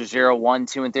Blaster Master 0, 1,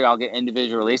 2, and 3 all get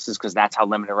individual releases, because that's how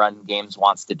Limited Run Games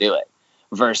wants to do it.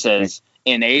 Versus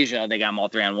in Asia, they got them all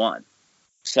 3 on 1.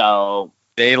 So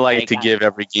they like to give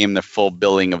every game the full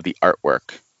billing of the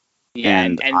artwork. Yeah,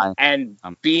 and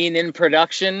being in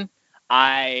production,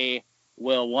 I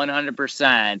will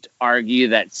 100% argue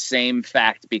that same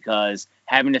fact, because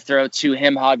having to throw 2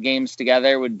 HimHod games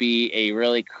together would be a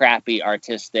really crappy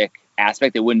artistic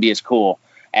aspect. It wouldn't be as cool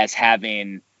as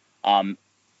having a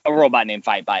Robot Named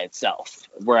Fight by itself.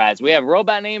 Whereas we have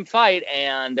Robot Named Fight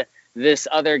and this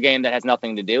other game that has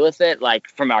nothing to do with it. Like,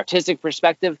 from an artistic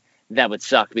perspective, that would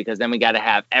suck, because then we got to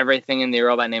have everything in the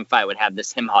Robot Named Fight would have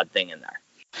this HimHod thing in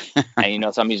there.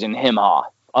 And so I'm using HimHod.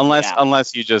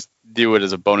 Unless you just do it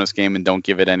as a bonus game and don't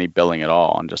give it any billing at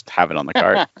all and just have it on the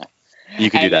card. You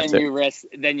could do And that then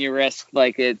too. you risk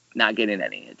like it not getting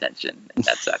any attention.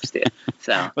 That sucks too.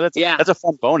 So Well, that's a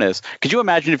fun bonus. Could you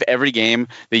imagine if every game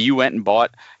that you went and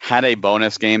bought had a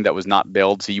bonus game that was not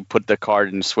billed? So you put the card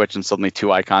in the Switch and suddenly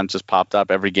 2 icons just popped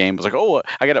up. Every game was like, oh,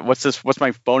 I got it. What's this? What's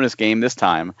my bonus game this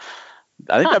time?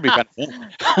 I think that'd be kind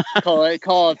of fun.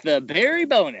 call it the berry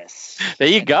bonus. There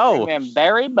you go. Premium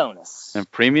berry bonus. And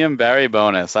premium berry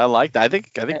bonus. I like that. I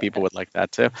think people would like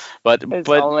that too. But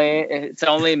It's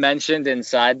only mentioned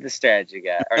inside the strategy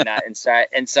guide, or not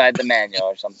inside the manual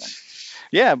or something.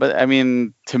 Yeah, but I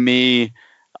mean, to me,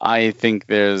 I think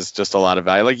there's just a lot of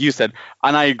value. Like you said,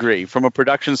 and I agree. From a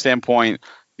production standpoint,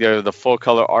 the full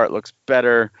color art looks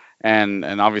better and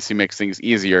obviously makes things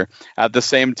easier. At the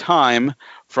same time,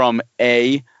 from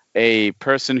a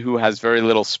person who has very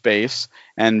little space,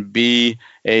 and B,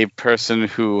 a person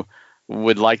who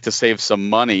would like to save some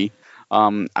money,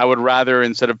 I would rather,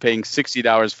 instead of paying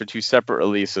 $60 for 2 separate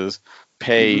releases,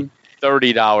 pay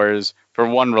 $30 for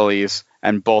one release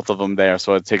and both of them there.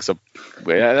 So it takes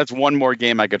that's one more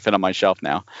game I could fit on my shelf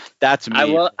now. That's me.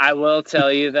 I will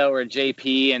tell you though, where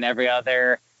JP and every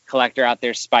other collector out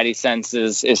there, spidey sense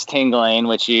is tingling,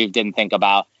 which you didn't think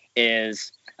about,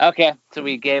 is okay. So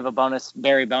we gave a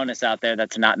berry bonus out there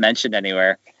that's not mentioned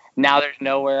anywhere. Now there's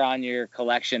nowhere on your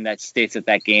collection that states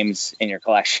that game's in your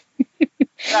collection.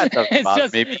 That doesn't bother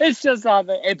me. It's just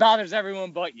it bothers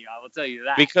everyone but you. I will tell you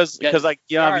that because like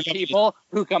there are people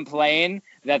who complain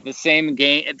that the same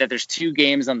game, that there's 2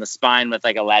 games on the spine with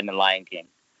like Aladdin and Lion King,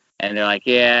 and they're like,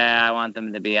 yeah, I want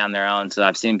them to be on their own. So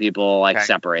I've seen people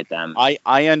separate them.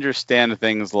 I understand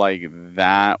things like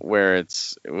that where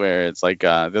it's like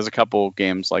there's a couple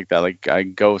games like that,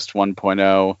 like Ghost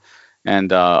 1.0.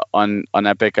 And on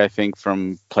Epic, I think,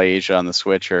 from PlayAsia on the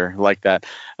Switch, or like that,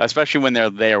 especially when they're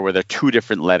there where they're 2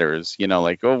 different letters,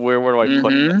 like, oh, where do I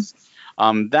put this?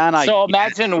 So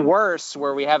imagine worse,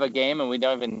 where we have a game and we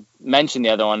don't even mention the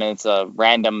other one, and it's a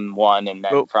random one. And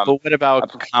then but what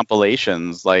about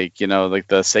compilations, like like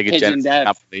the Sega Genesis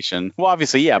compilation? Well,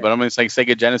 obviously, yeah, but I mean, it's like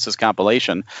Sega Genesis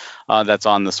compilation that's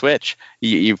on the Switch.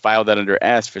 You file that under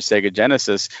S for Sega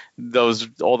Genesis.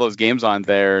 All those games on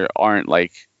there aren't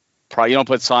like. You don't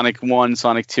put Sonic 1,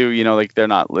 Sonic 2, like they're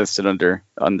not listed under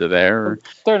there.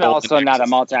 They're also not a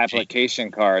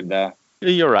multi-application card, though.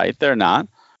 You're right, they're not.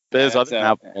 There's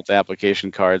other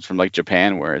multi-application cards from like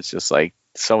Japan where it's just like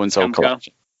so-and-so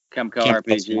collection. Kemco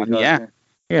RPG.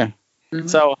 Yeah. Mm-hmm.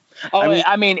 So,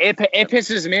 I mean, it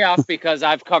pisses me off because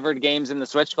I've covered games in the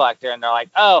Switch Collector, and they're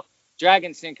like, oh,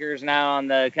 Dragon Sinker is now on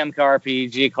the Kemco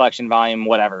RPG collection volume,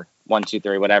 whatever. 1, 2,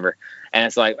 3, whatever. And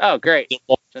it's like, oh, great.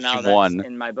 So now that's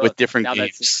in my book. With different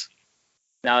games.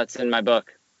 Now it's in my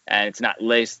book, and it's not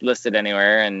listed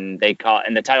anywhere, and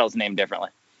the title's named differently.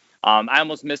 I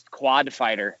almost missed Quad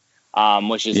Fighter,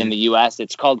 which is in the US.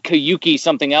 It's called Kayuki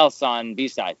something else on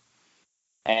B-side.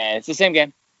 And it's the same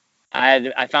game.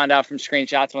 I found out from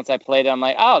screenshots once I played it. I'm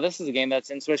like, oh, this is a game that's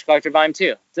in Switch Collector Volume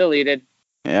 2. Deleted.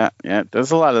 Yeah,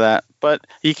 there's a lot of that. But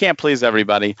you can't please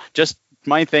everybody.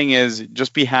 My thing is,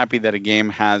 just be happy that a game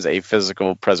has a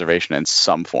physical preservation in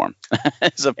some form,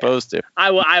 as opposed to.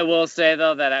 I will say,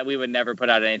 though, that we would never put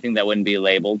out anything that wouldn't be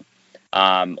labeled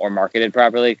or marketed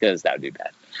properly, because that would be bad.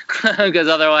 Because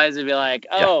otherwise it'd be like,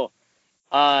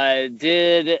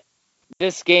 did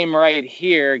this game right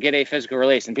here get a physical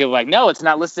release? And people are like, no, it's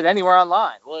not listed anywhere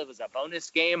online. Well, it was a bonus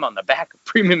game on the back of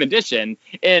Premium Edition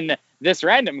in this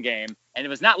random game, and it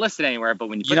was not listed anywhere. But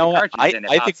when you put the cartridge in,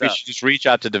 it I think we should just reach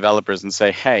out to developers and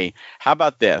say, hey, how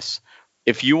about this?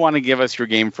 If you want to give us your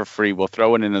game for free, we'll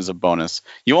throw it in as a bonus.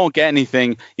 You won't get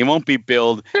anything. You won't be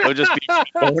billed. It'll just be a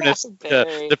bonus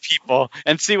to the people,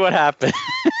 and see what happens.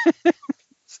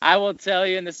 I will tell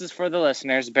you, and this is for the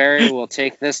listeners, Barry will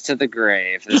take this to the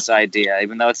grave, this idea,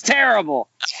 even though it's terrible.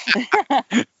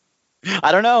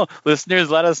 I don't know.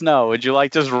 Listeners, let us know. Would you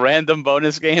like just random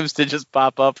bonus games to just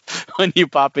pop up when you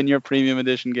pop in your Premium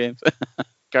Edition games?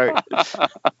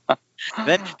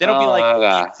 Then it'll be like,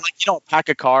 a pack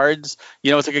of cards.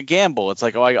 It's like a gamble. It's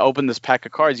like, oh, I open this pack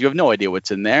of cards. You have no idea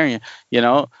what's in there,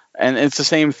 And it's the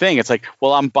same thing. It's like,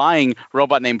 well, I'm buying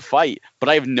Robot Named Fight, but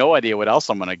I have no idea what else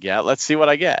I'm going to get. Let's see what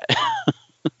I get.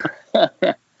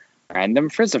 Random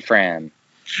Frizzafran.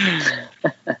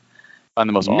 Find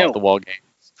the most off-the-wall games.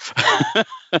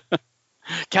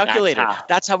 Calculator.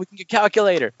 That's how we can get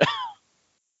Calculator.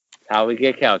 How we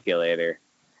get Calculator.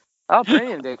 Oh,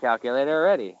 Premium Day Calculator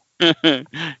already.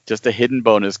 Just a hidden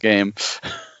bonus game.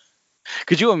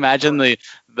 Could you imagine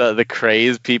the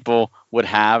craze people would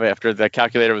have after the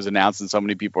Calculator was announced and so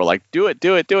many people were like, do it.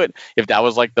 If that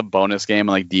was like the bonus game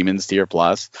like Demon's Tier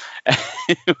Plus.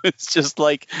 It was just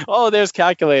like, oh, there's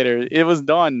Calculator. It was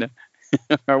done.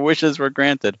 Our wishes were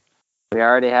granted. We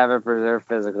already have it preserved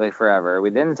physically forever. We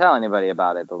didn't tell anybody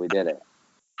about it, but we did it.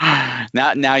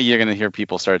 Now you're gonna hear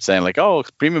people start saying like, "Oh,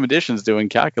 Premium Edition's doing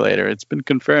calculator. It's been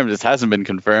confirmed." This hasn't been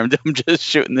confirmed. I'm just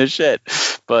shooting the shit.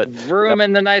 But Room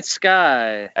in the Night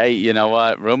Sky. Hey, you know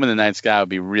what? Room in the Night Sky would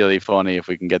be really funny if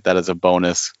we can get that as a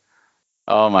bonus.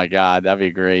 Oh my god, that'd be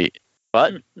great.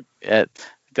 But that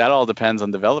all depends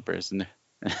on developers.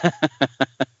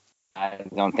 I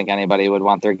don't think anybody would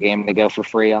want their game to go for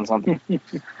free on something.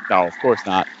 No, of course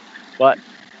not. But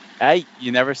hey,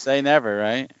 you never say never,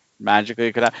 right? Magically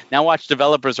it could happen. Now watch,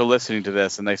 developers are listening to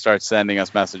this and they start sending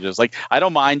us messages like, I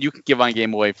don't mind, you can give my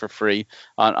game away for free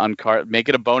on cart. Make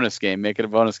it a bonus game. Make it a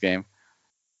bonus game.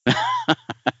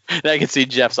 I can see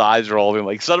Jeff's eyes rolling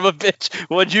like, son of a bitch,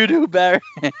 what'd you do, Barry?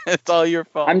 It's all your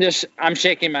fault. I'm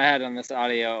shaking my head on this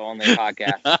audio only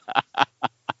podcast.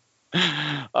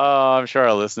 Oh, I'm sure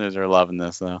our listeners are loving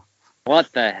this though.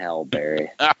 What the hell, Barry?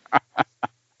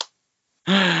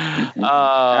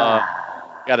 Gotta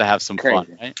have some Crazy.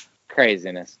 fun, right?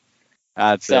 Craziness.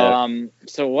 That's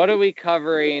So what are we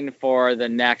covering for the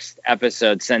next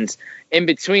episode? Since in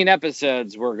between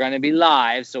episodes we're going to be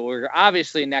live, so we're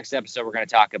obviously next episode we're going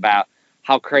to talk about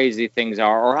how crazy things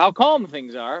are or how calm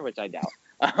things are, which I doubt.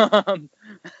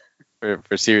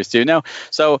 For Series 2. No,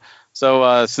 so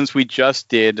since we just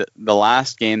did the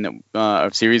last game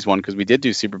of Series 1, because we did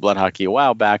do Super Blood Hockey a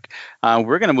while back,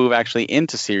 we're going to move actually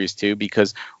into Series 2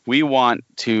 because we want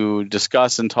to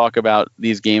discuss and talk about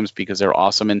these games because they're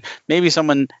awesome, and maybe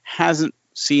someone hasn't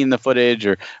seen the footage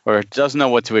or doesn't know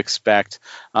what to expect.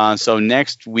 So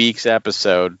next week's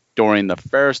episode, during the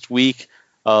first week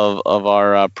of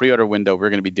our pre-order window, we're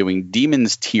going to be doing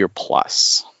Demon's Tier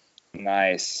Plus.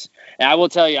 Nice. And I will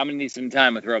tell you, I'm gonna need some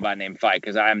time with Robot Named Fight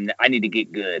because I need to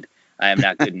get good. I am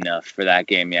not good enough for that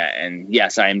game yet. And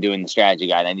yes, I am doing the strategy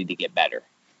guide. I need to get better.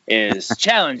 Is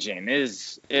challenging.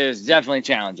 Is definitely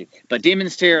challenging. But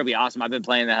Demon's Tier will be awesome. I've been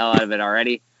playing the hell out of it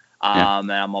already.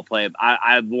 And I'm gonna play it.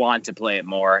 I want to play it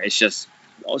more. It's just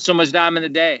so much time in the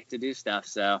day to do stuff.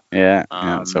 So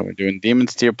So we're doing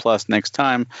Demon's Tier Plus next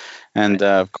time, and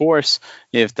of course,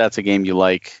 if that's a game you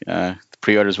like,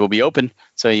 pre-orders will be open,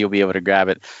 so you'll be able to grab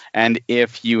it. And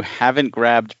if you haven't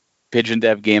grabbed Pigeon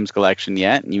Dev Games Collection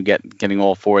yet, and you getting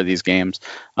all 4 of these games,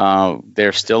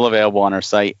 they're still available on our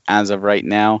site as of right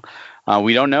now.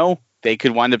 We don't know. They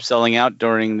could wind up selling out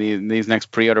during these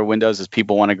next pre-order windows as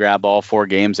people want to grab all 4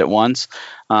 games at once.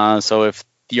 So if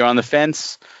you're on the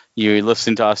fence, you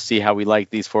listen to us, see how we like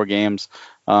these 4 games.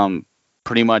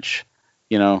 Pretty much,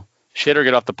 shit or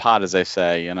get off the pot, as they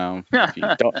say.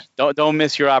 Don't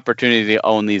miss your opportunity to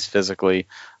own these physically,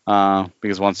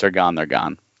 because once they're gone, they're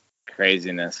gone.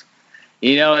 Craziness.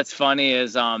 What's funny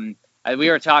is we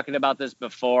were talking about this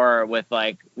before with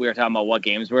we were talking about what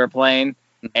games we were playing,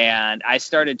 and I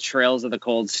started Trails of the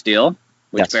Cold Steel,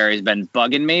 which Barry's been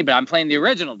bugging me, but I'm playing the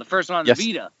original, the first one on the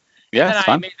Vita. Yeah, and it's I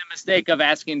fun. made the mistake of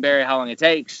asking Barry how long it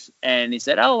takes, and he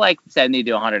said, 70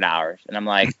 to 100 hours. And I'm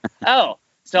like,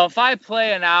 so if I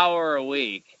play an hour a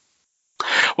week.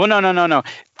 Well, no.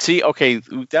 See, okay,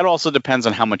 that also depends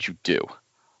on how much you do.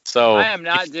 So I am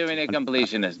not doing a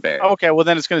completionist, Barry. Okay, well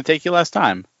then it's going to take you less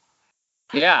time.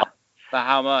 Yeah, but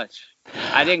how much?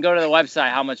 I didn't go to the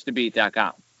website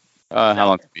howmuchtobeat.com. How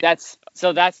long to beat? That's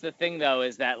the thing though,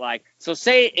 is that so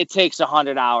say it takes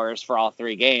 100 hours for all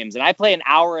 3 games, and I play an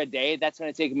hour a day. That's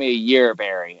going to take me a year,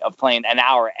 Barry, of playing an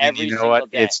hour every single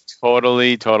day. It's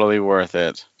totally worth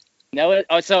it. No,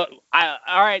 all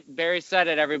right, Barry said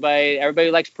it.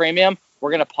 Everybody likes premium.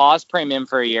 We're gonna pause premium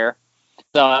for a year,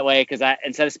 so that way, because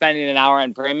instead of spending an hour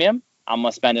on premium, I'm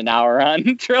gonna spend an hour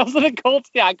on Trails of the Cold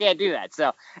Steel. I can't do that.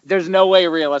 So there's no way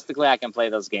realistically I can play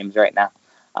those games right now,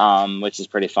 which is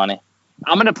pretty funny.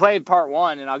 I'm gonna play part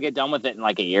 1 and I'll get done with it in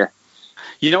a year.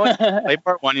 You know what? Play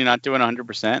part 1. You're not doing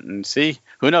 100%, and see,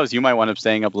 who knows? You might wind up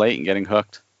staying up late and getting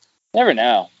hooked. Never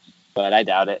know, but I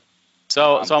doubt it.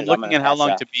 So I'm looking at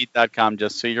howlongtobeat.com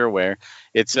just so you're aware.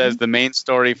 It says the main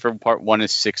story for part 1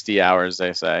 is 60 hours,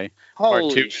 they say.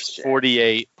 Part 2 is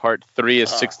 48, part 3 is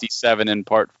 67, and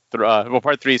part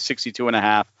 3 is 62 and a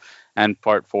half, and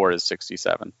part 4 is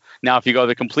 67. Now, if you go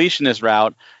the completionist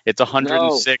route, it's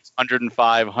 106,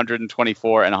 105,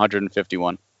 124, and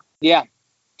 151. Yeah.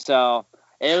 So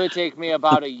it would take me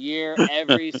about a year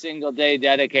every single day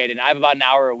dedicated. I have about an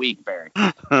hour a week, Barry.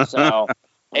 So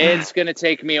it's going to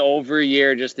take me over a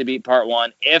year just to beat part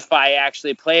 1 if I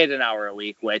actually play it an hour a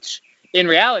week, which in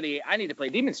reality, I need to play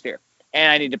Demon's Tier. And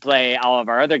I need to play all of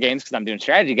our other games because I'm doing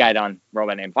strategy guide on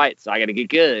Robot Named Fight. So I got to get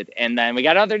good. And then we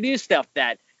got other new stuff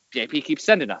that JP keeps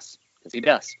sending us because he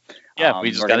does. Yeah,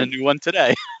 we just got a new one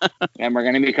today. And we're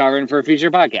going to be covering for a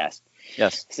future podcast.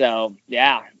 Yes. So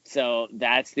yeah, so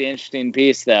that's the interesting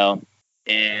piece, though,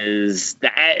 is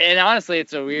that, and honestly,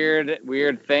 it's a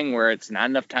weird thing where it's not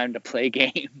enough time to play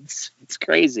games. It's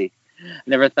crazy.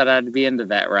 Never thought I'd be into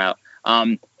that route.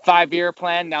 5-year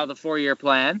plan, now the 4-year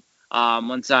plan.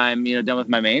 Once I'm done with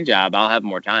my main job, I'll have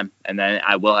more time, and then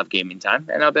I will have gaming time,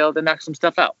 and I'll be able to knock some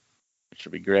stuff out. It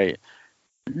should be great.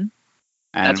 Mm-hmm.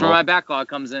 And that's where my backlog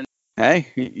comes in. Hey,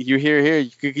 you hear here?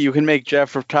 You can make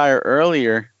Jeff retire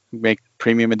earlier. Make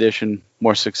Premium Edition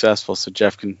more successful, so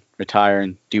Jeff can retire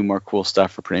and do more cool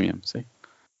stuff for Premium. See,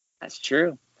 that's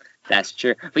true.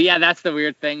 But yeah, that's the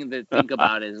weird thing to think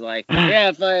about is like,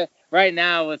 if right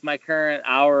now with my current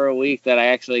hour a week that I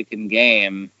actually can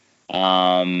game,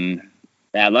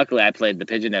 luckily I played the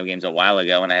Pigeon Dev games a while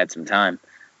ago and I had some time.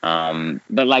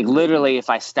 But like literally, if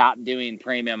I stop doing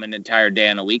Premium an entire day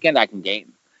on a weekend, I can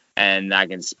game. And I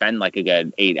can spend like a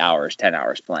good 8 hours, 10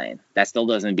 hours playing. That still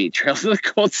doesn't beat Trails of the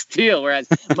Cold Steel, whereas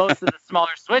most of the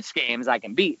smaller Switch games I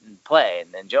can beat and play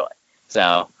and enjoy.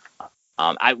 So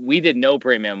we did no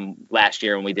Premium last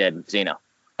year when we did Xeno.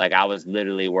 Like I was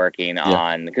literally working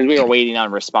on, because we were waiting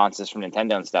on responses from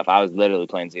Nintendo and stuff, I was literally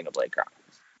playing Xenoblade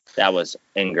Chronicles. That was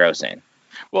engrossing.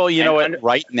 Well, you know what?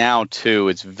 Right now, too,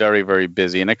 it's very, very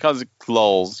busy. And it causes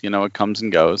lulls. It comes and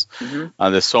goes.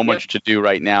 Mm-hmm. There's so much to do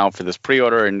right now for this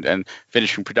pre-order and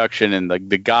finishing production and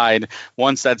the guide.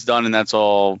 Once that's done and that's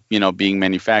all, being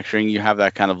manufacturing, you have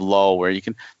that kind of lull where you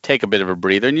can take a bit of a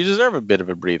breather. And you deserve a bit of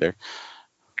a breather.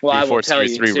 Well, before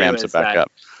Series 3 ramps it back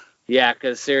up. Yeah,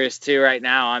 because Series 2 right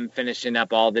now, I'm finishing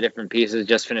up all the different pieces.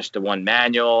 Just finished the one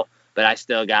manual, but I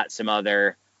still got some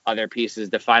other pieces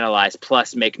to finalize,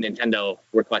 plus make Nintendo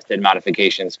requested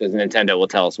modifications, because Nintendo will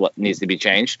tell us what needs to be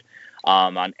changed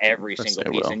on every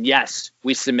single piece. And yes,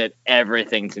 we submit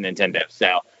everything to Nintendo,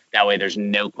 so that way there's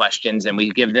no questions, and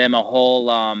we give them a whole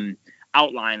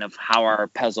outline of how our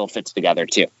puzzle fits together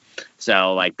too.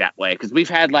 So like that way, because we've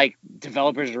had like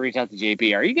developers reach out to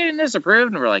JP, are you getting this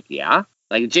approved? And we're like, yeah.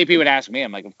 Like JP would ask me,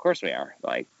 I'm like, of course we are.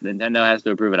 Like Nintendo has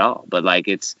to approve it all, but like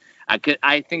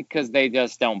I think because they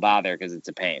just don't bother because it's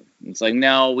a pain. It's like,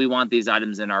 no, we want these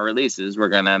items in our releases. We're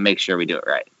going to make sure we do it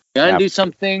right. You got to do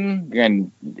something.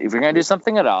 If you're going to do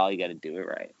something at all, you got to do it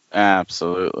right.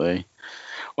 Absolutely.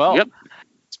 Well,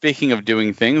 Speaking of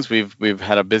doing things, we've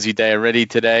had a busy day already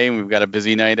today, and we've got a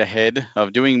busy night ahead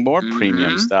of doing more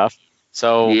premium stuff.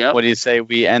 So what do you say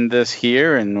we end this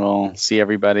here, and we'll see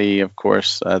everybody, of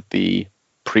course, at the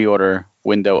pre-order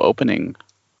window opening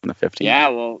on the 15th. Yeah,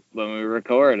 well, when we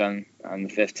record on the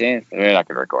 15th, we're not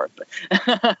going to record, but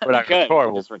we're not going to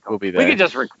record. We'll be there. We could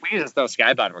just throw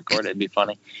Skype on and record it. It'd be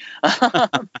funny.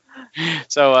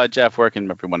 So, Jeff, where can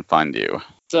everyone find you?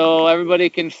 So everybody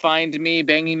can find me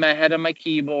banging my head on my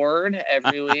keyboard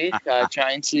every week,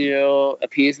 trying to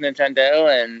appease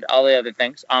Nintendo and all the other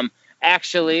things.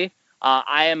 Actually,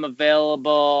 I am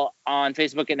available on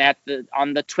Facebook and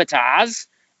on the Twitters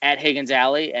at Hagen's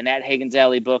Alley and at Hagen's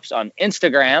Alley Books on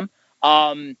Instagram.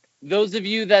 Those of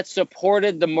you that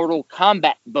supported the Mortal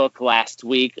Kombat book last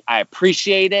week, I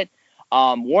appreciate it.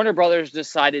 Warner Brothers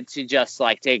decided to just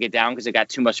take it down because it got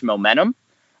too much momentum.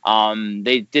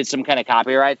 They did some kind of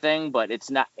copyright thing, but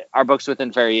it's not our book's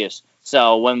within fair use.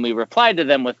 So when we replied to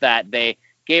them with that, they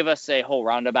gave us a whole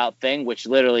roundabout thing, which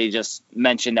literally just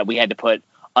mentioned that we had to put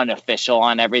unofficial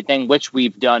on everything, which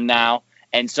we've done now.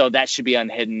 And so that should be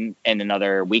unhidden in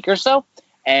another week or so.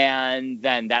 And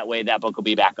then that way that book will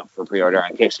be back up for pre-order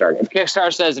on Kickstarter. If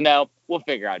Kickstarter says no, we'll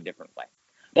figure out a different way.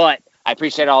 But I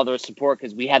appreciate all the support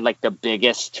because we had the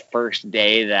biggest first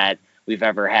day that we've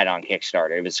ever had on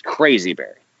Kickstarter. It was crazy,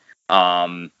 Barry.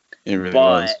 It really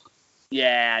was.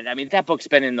 Yeah, I mean, that book's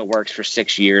been in the works for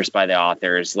 6 years by the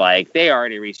authors. They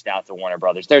already reached out to Warner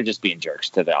Brothers. They're just being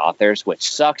jerks to the authors,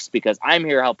 which sucks because I'm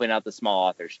here helping out the small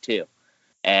authors too.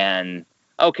 And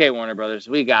okay, Warner Brothers,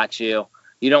 we got you.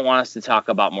 You don't want us to talk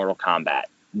about Mortal Kombat.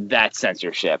 That's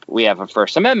censorship. We have a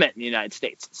First Amendment in the United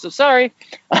States. So sorry.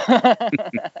 But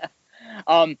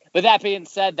that being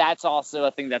said, that's also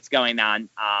a thing that's going on.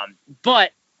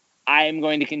 But I'm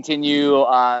going to continue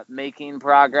making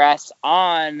progress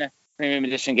on Premium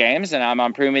Edition Games, and I'm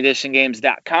on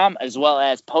PremiumEditionGames.com, as well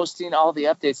as posting all the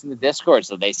updates in the Discord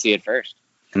so they see it first.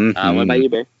 Mm-hmm. What about you,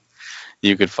 Bear?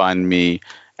 You could find me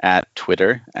at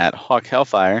Twitter at Hawk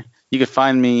Hellfire. You could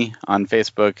find me on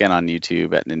Facebook and on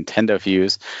YouTube at Nintendo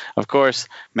Fuse. Of course,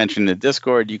 mention the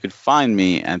Discord. You could find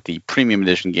me at the Premium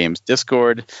Edition Games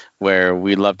Discord, where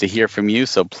we'd love to hear from you.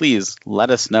 So please let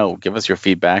us know. Give us your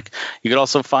feedback. You could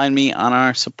also find me on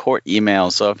our support email.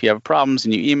 So if you have problems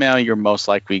and you email, you're most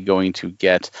likely going to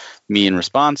get me in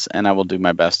response, and I will do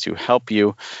my best to help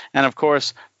you. And of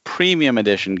course,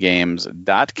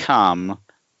 PremiumEditionGames.com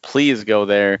please go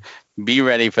there. Be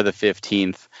ready for the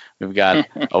 15th. We've got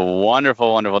a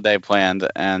wonderful, wonderful day planned,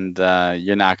 and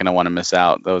you're not going to want to miss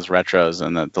out those retros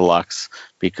and the deluxe,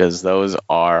 because those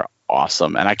are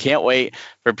awesome. And I can't wait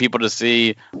for people to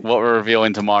see what we're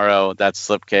revealing tomorrow. That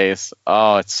slipcase.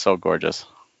 Oh, it's so gorgeous.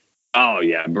 Oh,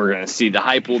 yeah. We're going to see. The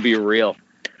hype will be real.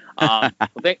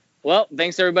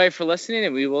 Thanks, everybody, for listening,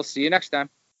 and we will see you next time.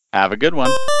 Have a good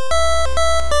one.